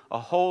through a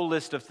whole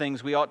list of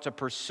things we ought to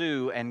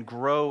pursue and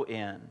grow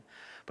in.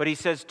 But he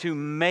says to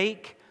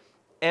make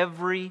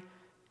every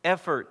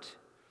effort.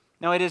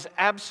 Now, it is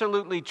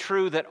absolutely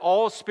true that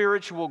all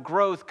spiritual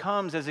growth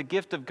comes as a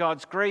gift of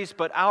God's grace,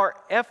 but our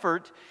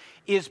effort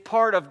is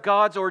part of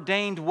God's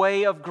ordained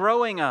way of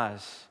growing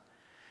us.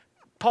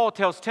 Paul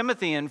tells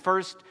Timothy in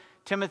 1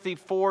 Timothy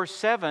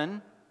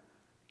 4:7,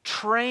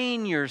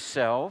 train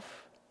yourself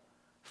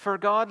for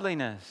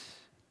godliness.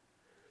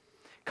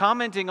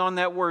 Commenting on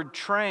that word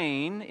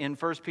train in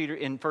 1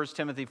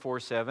 Timothy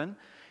 4:7,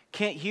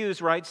 Kent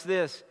Hughes writes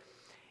this: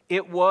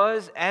 it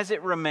was, as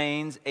it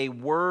remains, a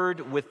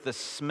word with the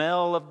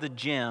smell of the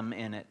gym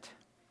in it,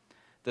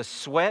 the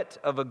sweat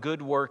of a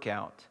good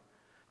workout.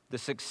 The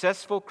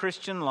successful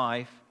Christian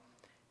life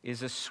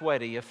is a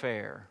sweaty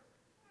affair.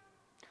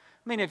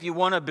 I mean, if you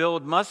want to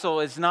build muscle,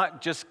 it's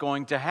not just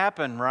going to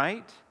happen,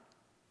 right?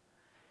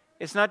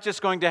 It's not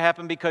just going to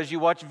happen because you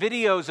watch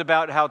videos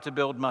about how to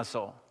build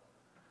muscle.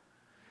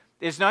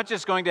 It's not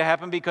just going to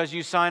happen because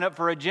you sign up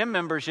for a gym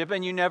membership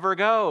and you never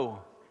go,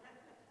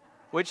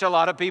 which a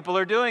lot of people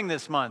are doing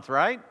this month,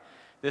 right?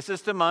 This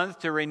is the month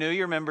to renew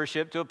your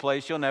membership to a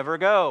place you'll never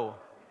go.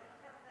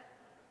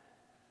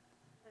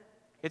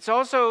 It's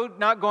also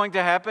not going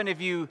to happen if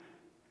you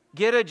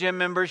get a gym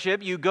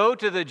membership, you go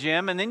to the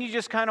gym, and then you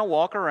just kind of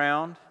walk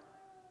around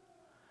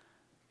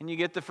and you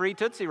get the free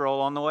Tootsie Roll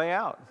on the way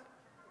out.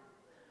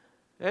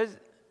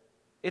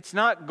 It's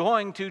not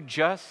going to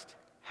just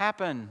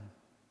happen.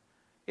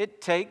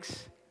 It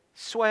takes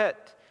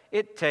sweat.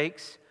 It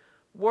takes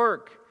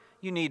work.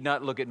 You need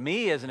not look at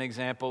me as an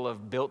example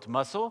of built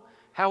muscle.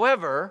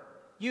 However,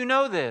 you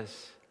know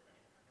this.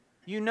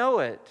 You know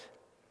it.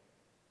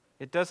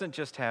 It doesn't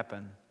just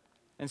happen.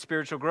 And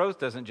spiritual growth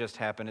doesn't just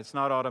happen. It's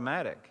not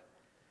automatic.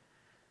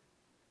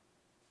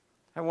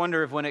 I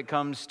wonder if when it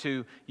comes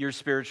to your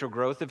spiritual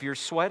growth, if you're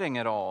sweating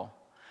at all.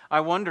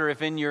 I wonder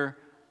if in your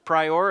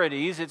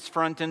priorities, it's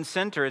front and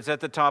center. It's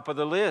at the top of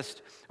the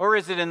list. Or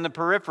is it in the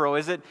peripheral?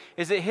 Is it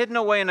hidden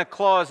away in a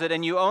closet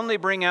and you only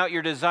bring out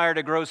your desire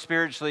to grow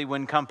spiritually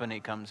when company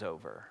comes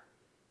over?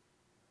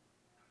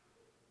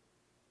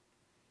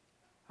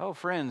 Oh,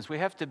 friends, we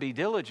have to be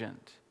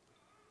diligent.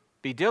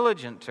 Be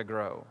diligent to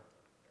grow.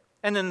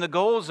 And then the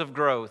goals of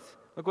growth.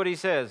 Look what he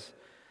says.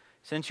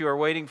 Since you are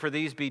waiting for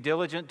these, be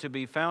diligent to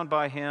be found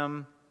by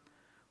him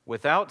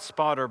without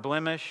spot or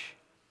blemish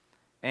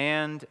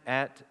and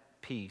at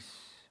peace.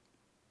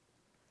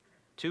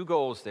 Two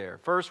goals there.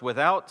 First,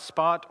 without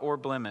spot or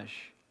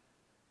blemish.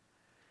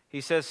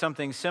 He says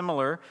something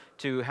similar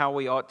to how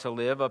we ought to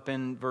live up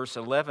in verse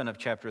 11 of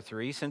chapter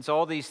 3. Since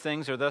all these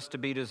things are thus to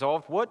be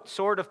dissolved, what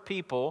sort of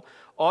people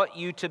ought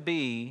you to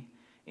be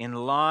in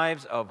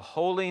lives of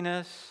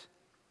holiness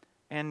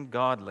and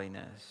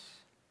godliness?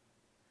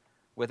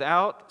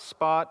 Without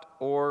spot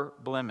or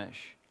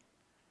blemish.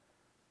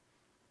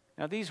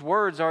 Now, these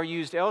words are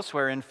used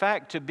elsewhere. In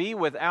fact, to be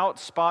without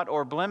spot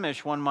or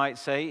blemish, one might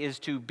say, is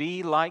to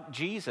be like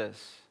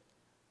Jesus.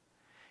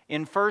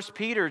 In 1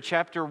 Peter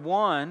chapter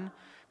 1,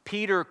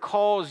 Peter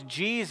calls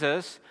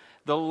Jesus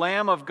the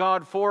Lamb of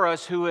God for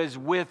us who is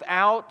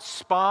without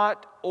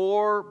spot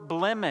or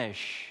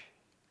blemish.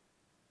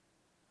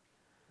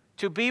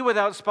 To be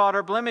without spot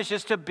or blemish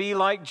is to be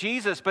like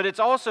Jesus, but it's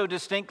also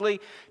distinctly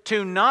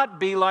to not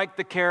be like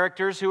the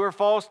characters who are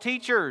false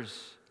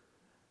teachers.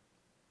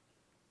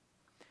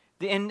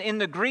 In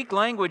the Greek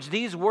language,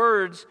 these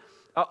words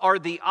are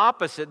the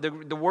opposite.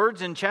 The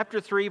words in chapter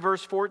 3,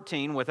 verse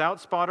 14, without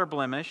spot or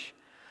blemish,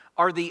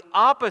 are the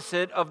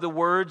opposite of the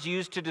words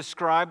used to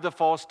describe the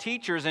false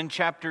teachers in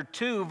chapter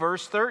 2,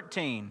 verse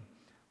 13.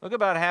 Look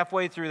about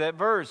halfway through that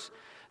verse.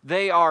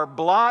 They are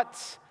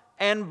blots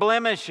and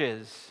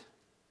blemishes.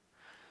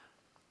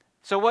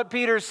 So what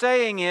Peter's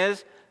saying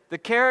is, the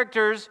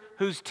characters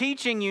whose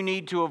teaching you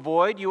need to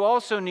avoid, you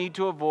also need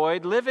to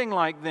avoid living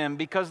like them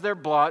because they're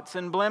blots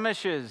and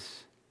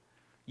blemishes.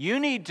 You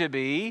need to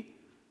be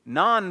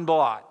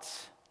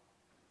non-blots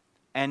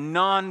and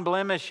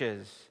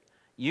non-blemishes.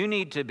 You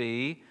need to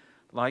be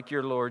like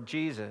your Lord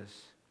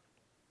Jesus.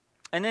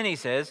 And then he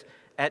says,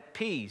 at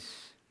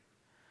peace.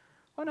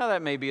 Well, now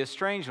that may be a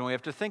strange one. We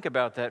have to think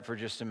about that for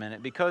just a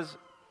minute because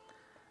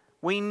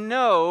we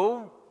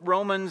know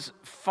Romans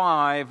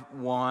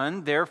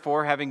 5:1,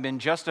 therefore, having been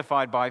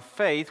justified by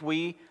faith,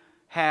 we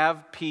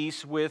have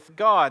peace with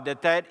God,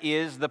 that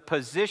is the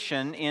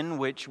position in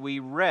which we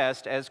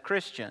rest as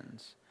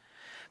Christians.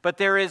 But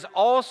there is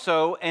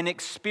also an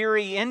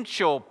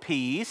experiential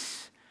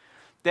peace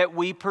that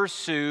we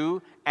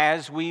pursue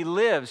as we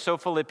live. So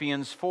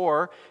Philippians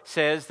 4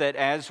 says that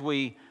as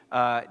we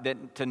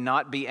that to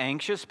not be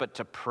anxious, but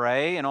to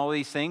pray and all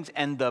these things,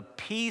 and the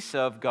peace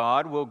of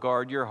God will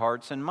guard your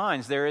hearts and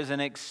minds. There is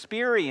an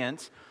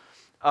experience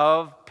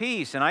of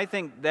peace, and I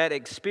think that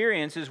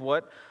experience is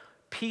what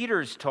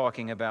Peter's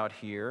talking about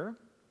here.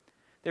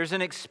 There's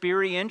an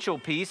experiential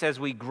peace as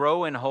we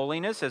grow in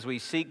holiness, as we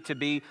seek to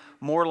be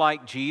more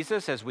like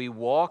Jesus, as we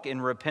walk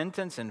in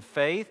repentance and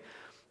faith,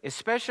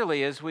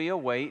 especially as we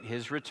await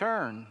His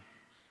return.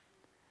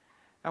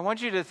 I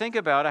want you to think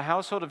about a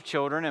household of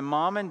children, and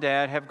mom and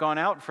dad have gone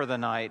out for the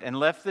night and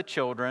left the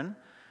children.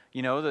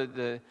 You know,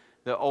 the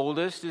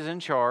oldest is in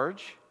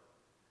charge,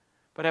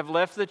 but have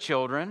left the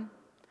children,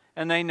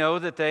 and they know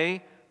that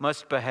they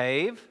must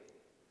behave,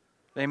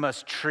 they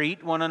must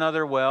treat one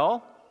another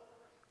well,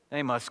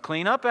 they must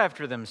clean up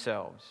after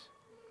themselves.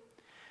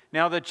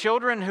 Now, the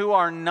children who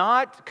are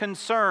not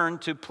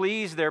concerned to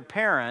please their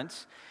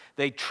parents,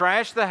 they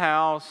trash the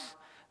house,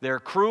 they're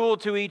cruel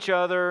to each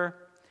other.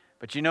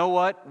 But you know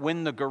what?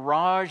 When the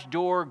garage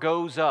door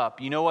goes up,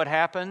 you know what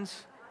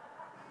happens?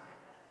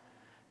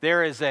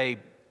 There is a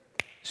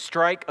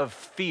strike of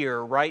fear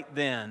right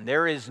then.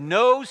 There is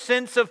no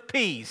sense of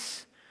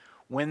peace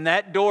when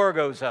that door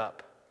goes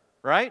up,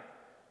 right?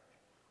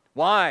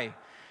 Why?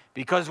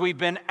 Because we've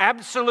been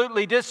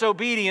absolutely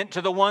disobedient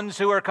to the ones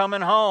who are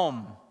coming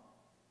home.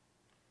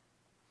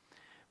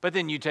 But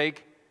then you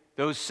take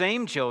those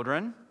same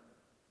children,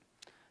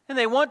 and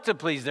they want to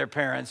please their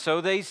parents,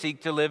 so they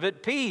seek to live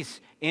at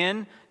peace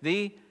in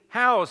the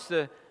house.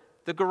 The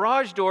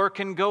garage door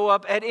can go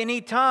up at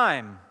any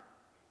time.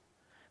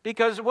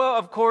 Because, well,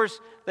 of course,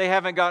 they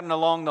haven't gotten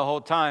along the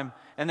whole time,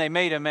 and they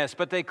made a mess,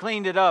 but they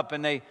cleaned it up,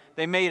 and they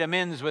made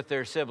amends with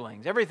their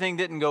siblings. Everything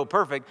didn't go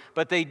perfect,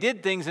 but they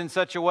did things in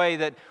such a way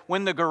that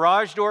when the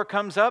garage door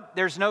comes up,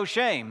 there's no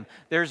shame,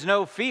 there's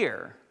no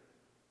fear.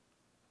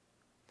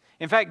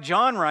 In fact,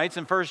 John writes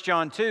in 1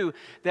 John 2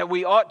 that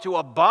we ought to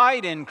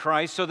abide in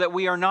Christ so that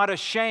we are not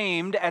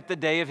ashamed at the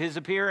day of His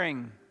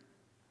appearing.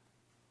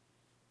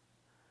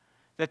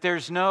 That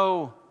there's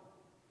no,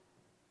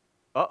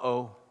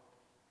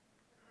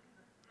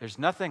 there's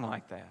nothing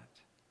like that.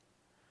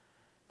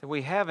 That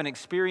we have an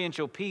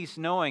experiential peace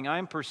knowing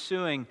I'm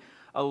pursuing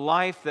a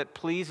life that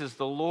pleases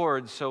the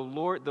Lord, so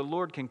the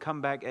Lord can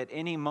come back at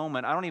any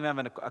moment. I don't even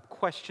have a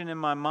question in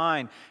my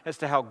mind as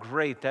to how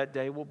great that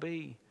day will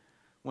be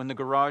when the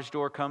garage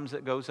door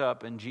goes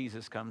up and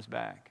Jesus comes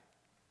back.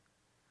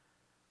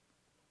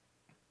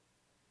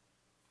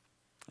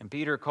 And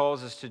Peter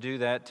calls us to do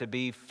that, to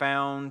be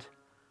found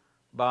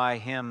by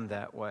Him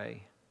that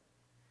way.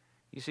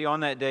 You see, on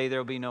that day there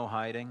will be no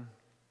hiding.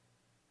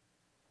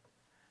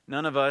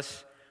 None of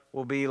us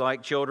will be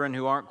like children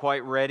who aren't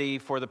quite ready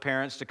for the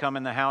parents to come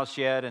in the house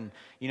yet. And,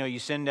 you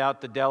send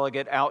out the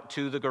delegate out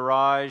to the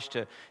garage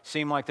to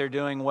seem like they're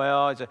doing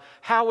well. It's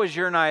how was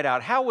your night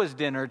out? How was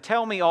dinner?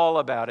 Tell me all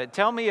about it.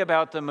 Tell me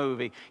about the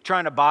movie.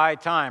 Trying to buy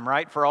time,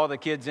 right, for all the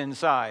kids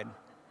inside.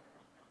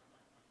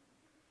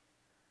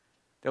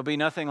 There'll be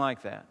nothing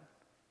like that.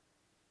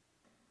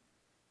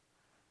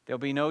 There'll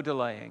be no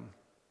delaying.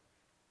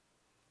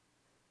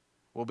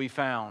 We'll be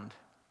found.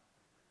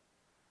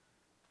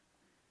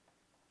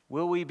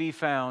 Will we be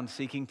found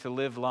seeking to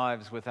live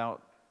lives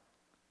without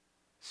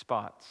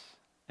spots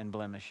and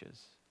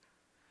blemishes?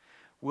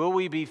 Will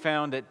we be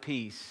found at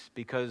peace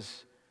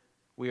because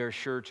we are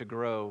sure to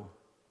grow?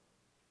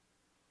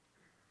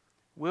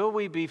 Will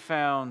we be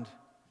found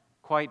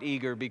quite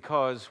eager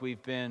because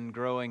we've been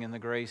growing in the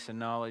grace and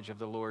knowledge of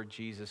the Lord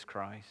Jesus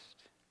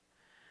Christ?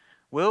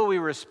 Will we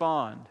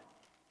respond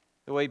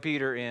the way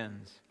Peter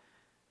ends?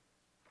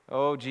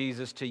 Oh,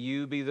 Jesus, to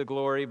you be the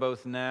glory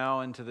both now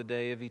and to the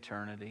day of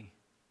eternity.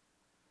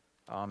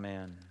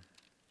 Amen.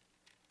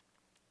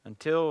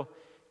 Until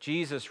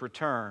Jesus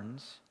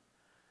returns,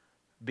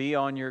 be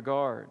on your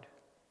guard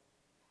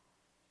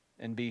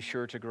and be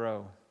sure to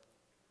grow.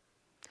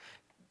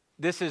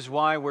 This is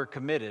why we're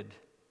committed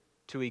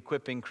to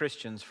equipping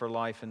Christians for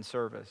life and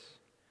service.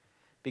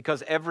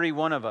 Because every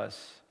one of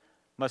us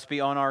must be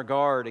on our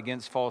guard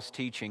against false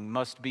teaching,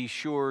 must be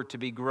sure to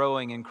be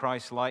growing in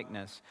Christ's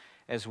likeness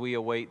as we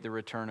await the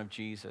return of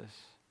Jesus.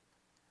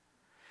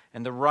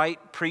 And the right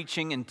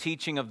preaching and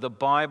teaching of the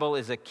Bible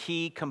is a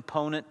key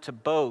component to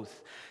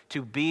both,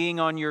 to being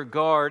on your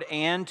guard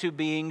and to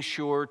being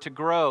sure to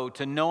grow,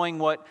 to knowing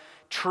what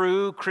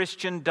true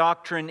Christian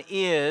doctrine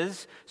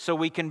is so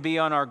we can be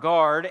on our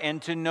guard,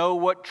 and to know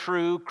what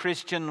true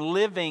Christian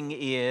living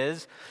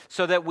is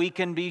so that we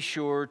can be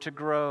sure to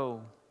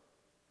grow.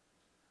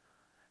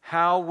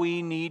 How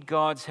we need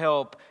God's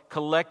help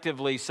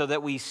collectively so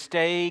that we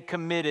stay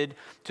committed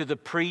to the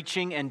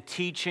preaching and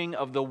teaching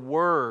of the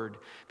Word,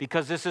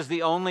 because this is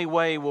the only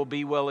way we'll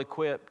be well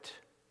equipped.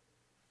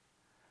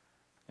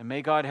 And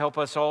may God help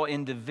us all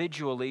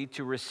individually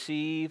to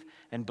receive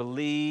and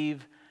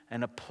believe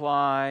and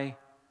apply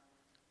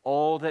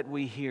all that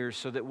we hear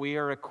so that we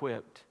are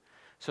equipped,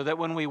 so that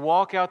when we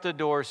walk out the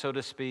door, so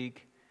to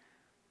speak,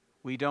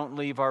 we don't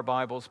leave our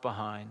Bibles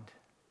behind.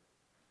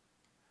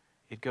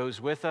 It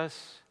goes with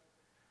us,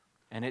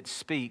 and it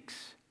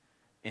speaks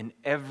in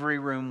every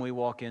room we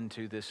walk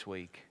into this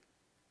week.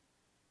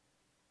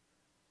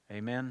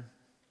 Amen?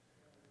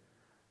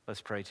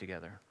 Let's pray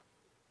together.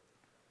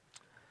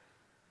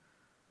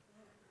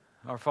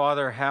 Our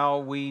Father, how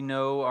we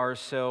know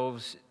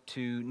ourselves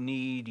to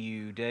need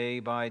You day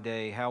by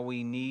day, how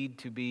we need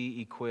to be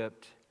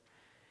equipped,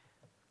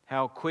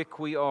 how quick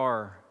we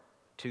are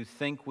to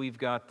think we've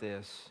got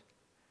this,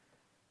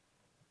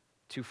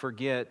 to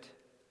forget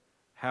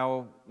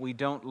how we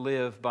don't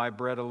live by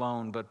bread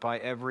alone, but by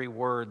every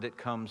word that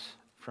comes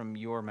from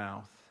Your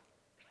mouth.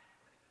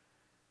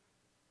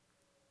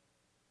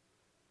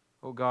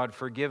 Oh God,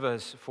 forgive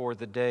us for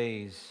the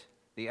days,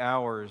 the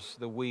hours,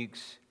 the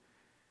weeks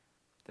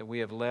that we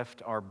have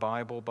left our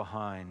Bible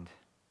behind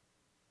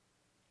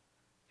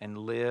and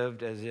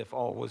lived as if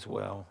all was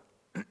well.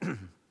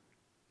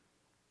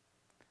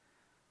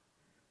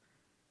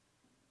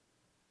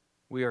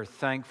 We are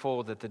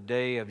thankful that the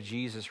day of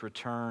Jesus'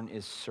 return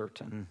is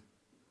certain,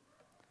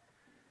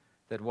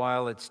 that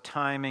while its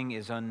timing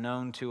is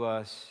unknown to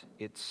us,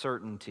 its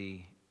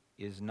certainty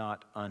is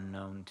not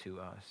unknown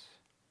to us.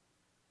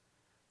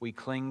 We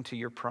cling to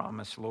Your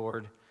promise,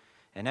 Lord,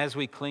 and as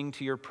we cling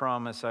to Your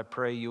promise, I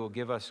pray You will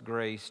give us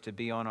grace to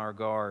be on our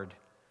guard,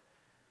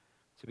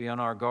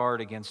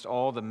 against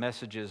all the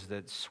messages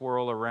that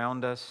swirl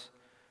around us,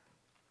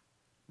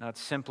 not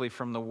simply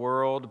from the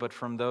world, but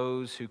from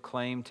those who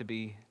claim to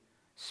be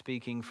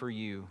speaking for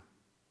You.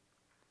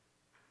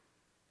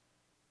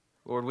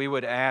 Lord, we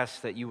would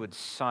ask that You would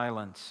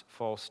silence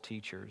false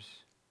teachers.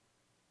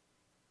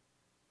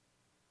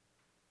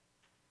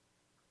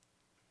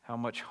 How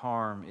much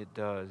harm it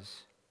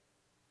does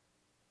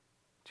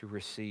to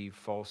receive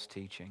false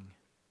teaching.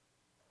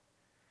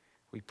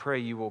 We pray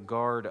You will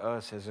guard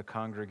us as a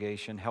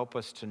congregation. Help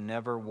us to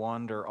never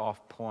wander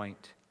off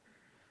point,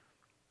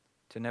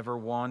 to never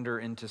wander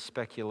into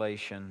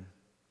speculation,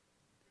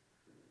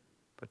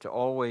 but to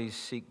always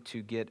seek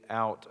to get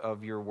out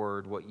of Your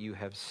word what You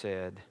have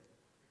said.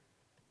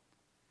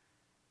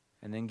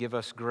 And then give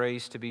us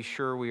grace to be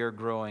sure we are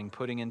growing,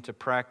 putting into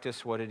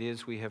practice what it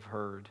is we have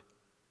heard.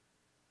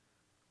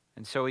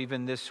 And so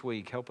even this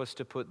week, help us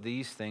to put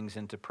these things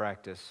into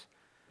practice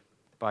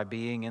by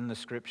being in the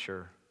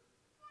Scripture,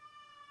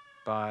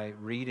 by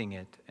reading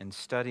it and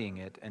studying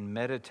it and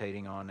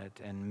meditating on it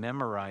and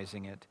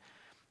memorizing it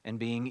and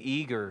being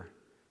eager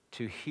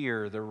to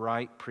hear the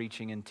right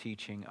preaching and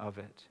teaching of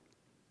it.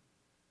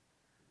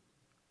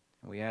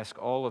 We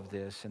ask all of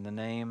this in the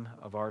name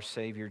of our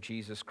Savior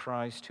Jesus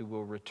Christ, who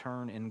will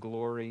return in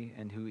glory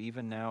and who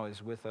even now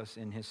is with us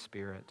in His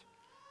Spirit.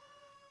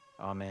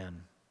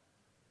 Amen.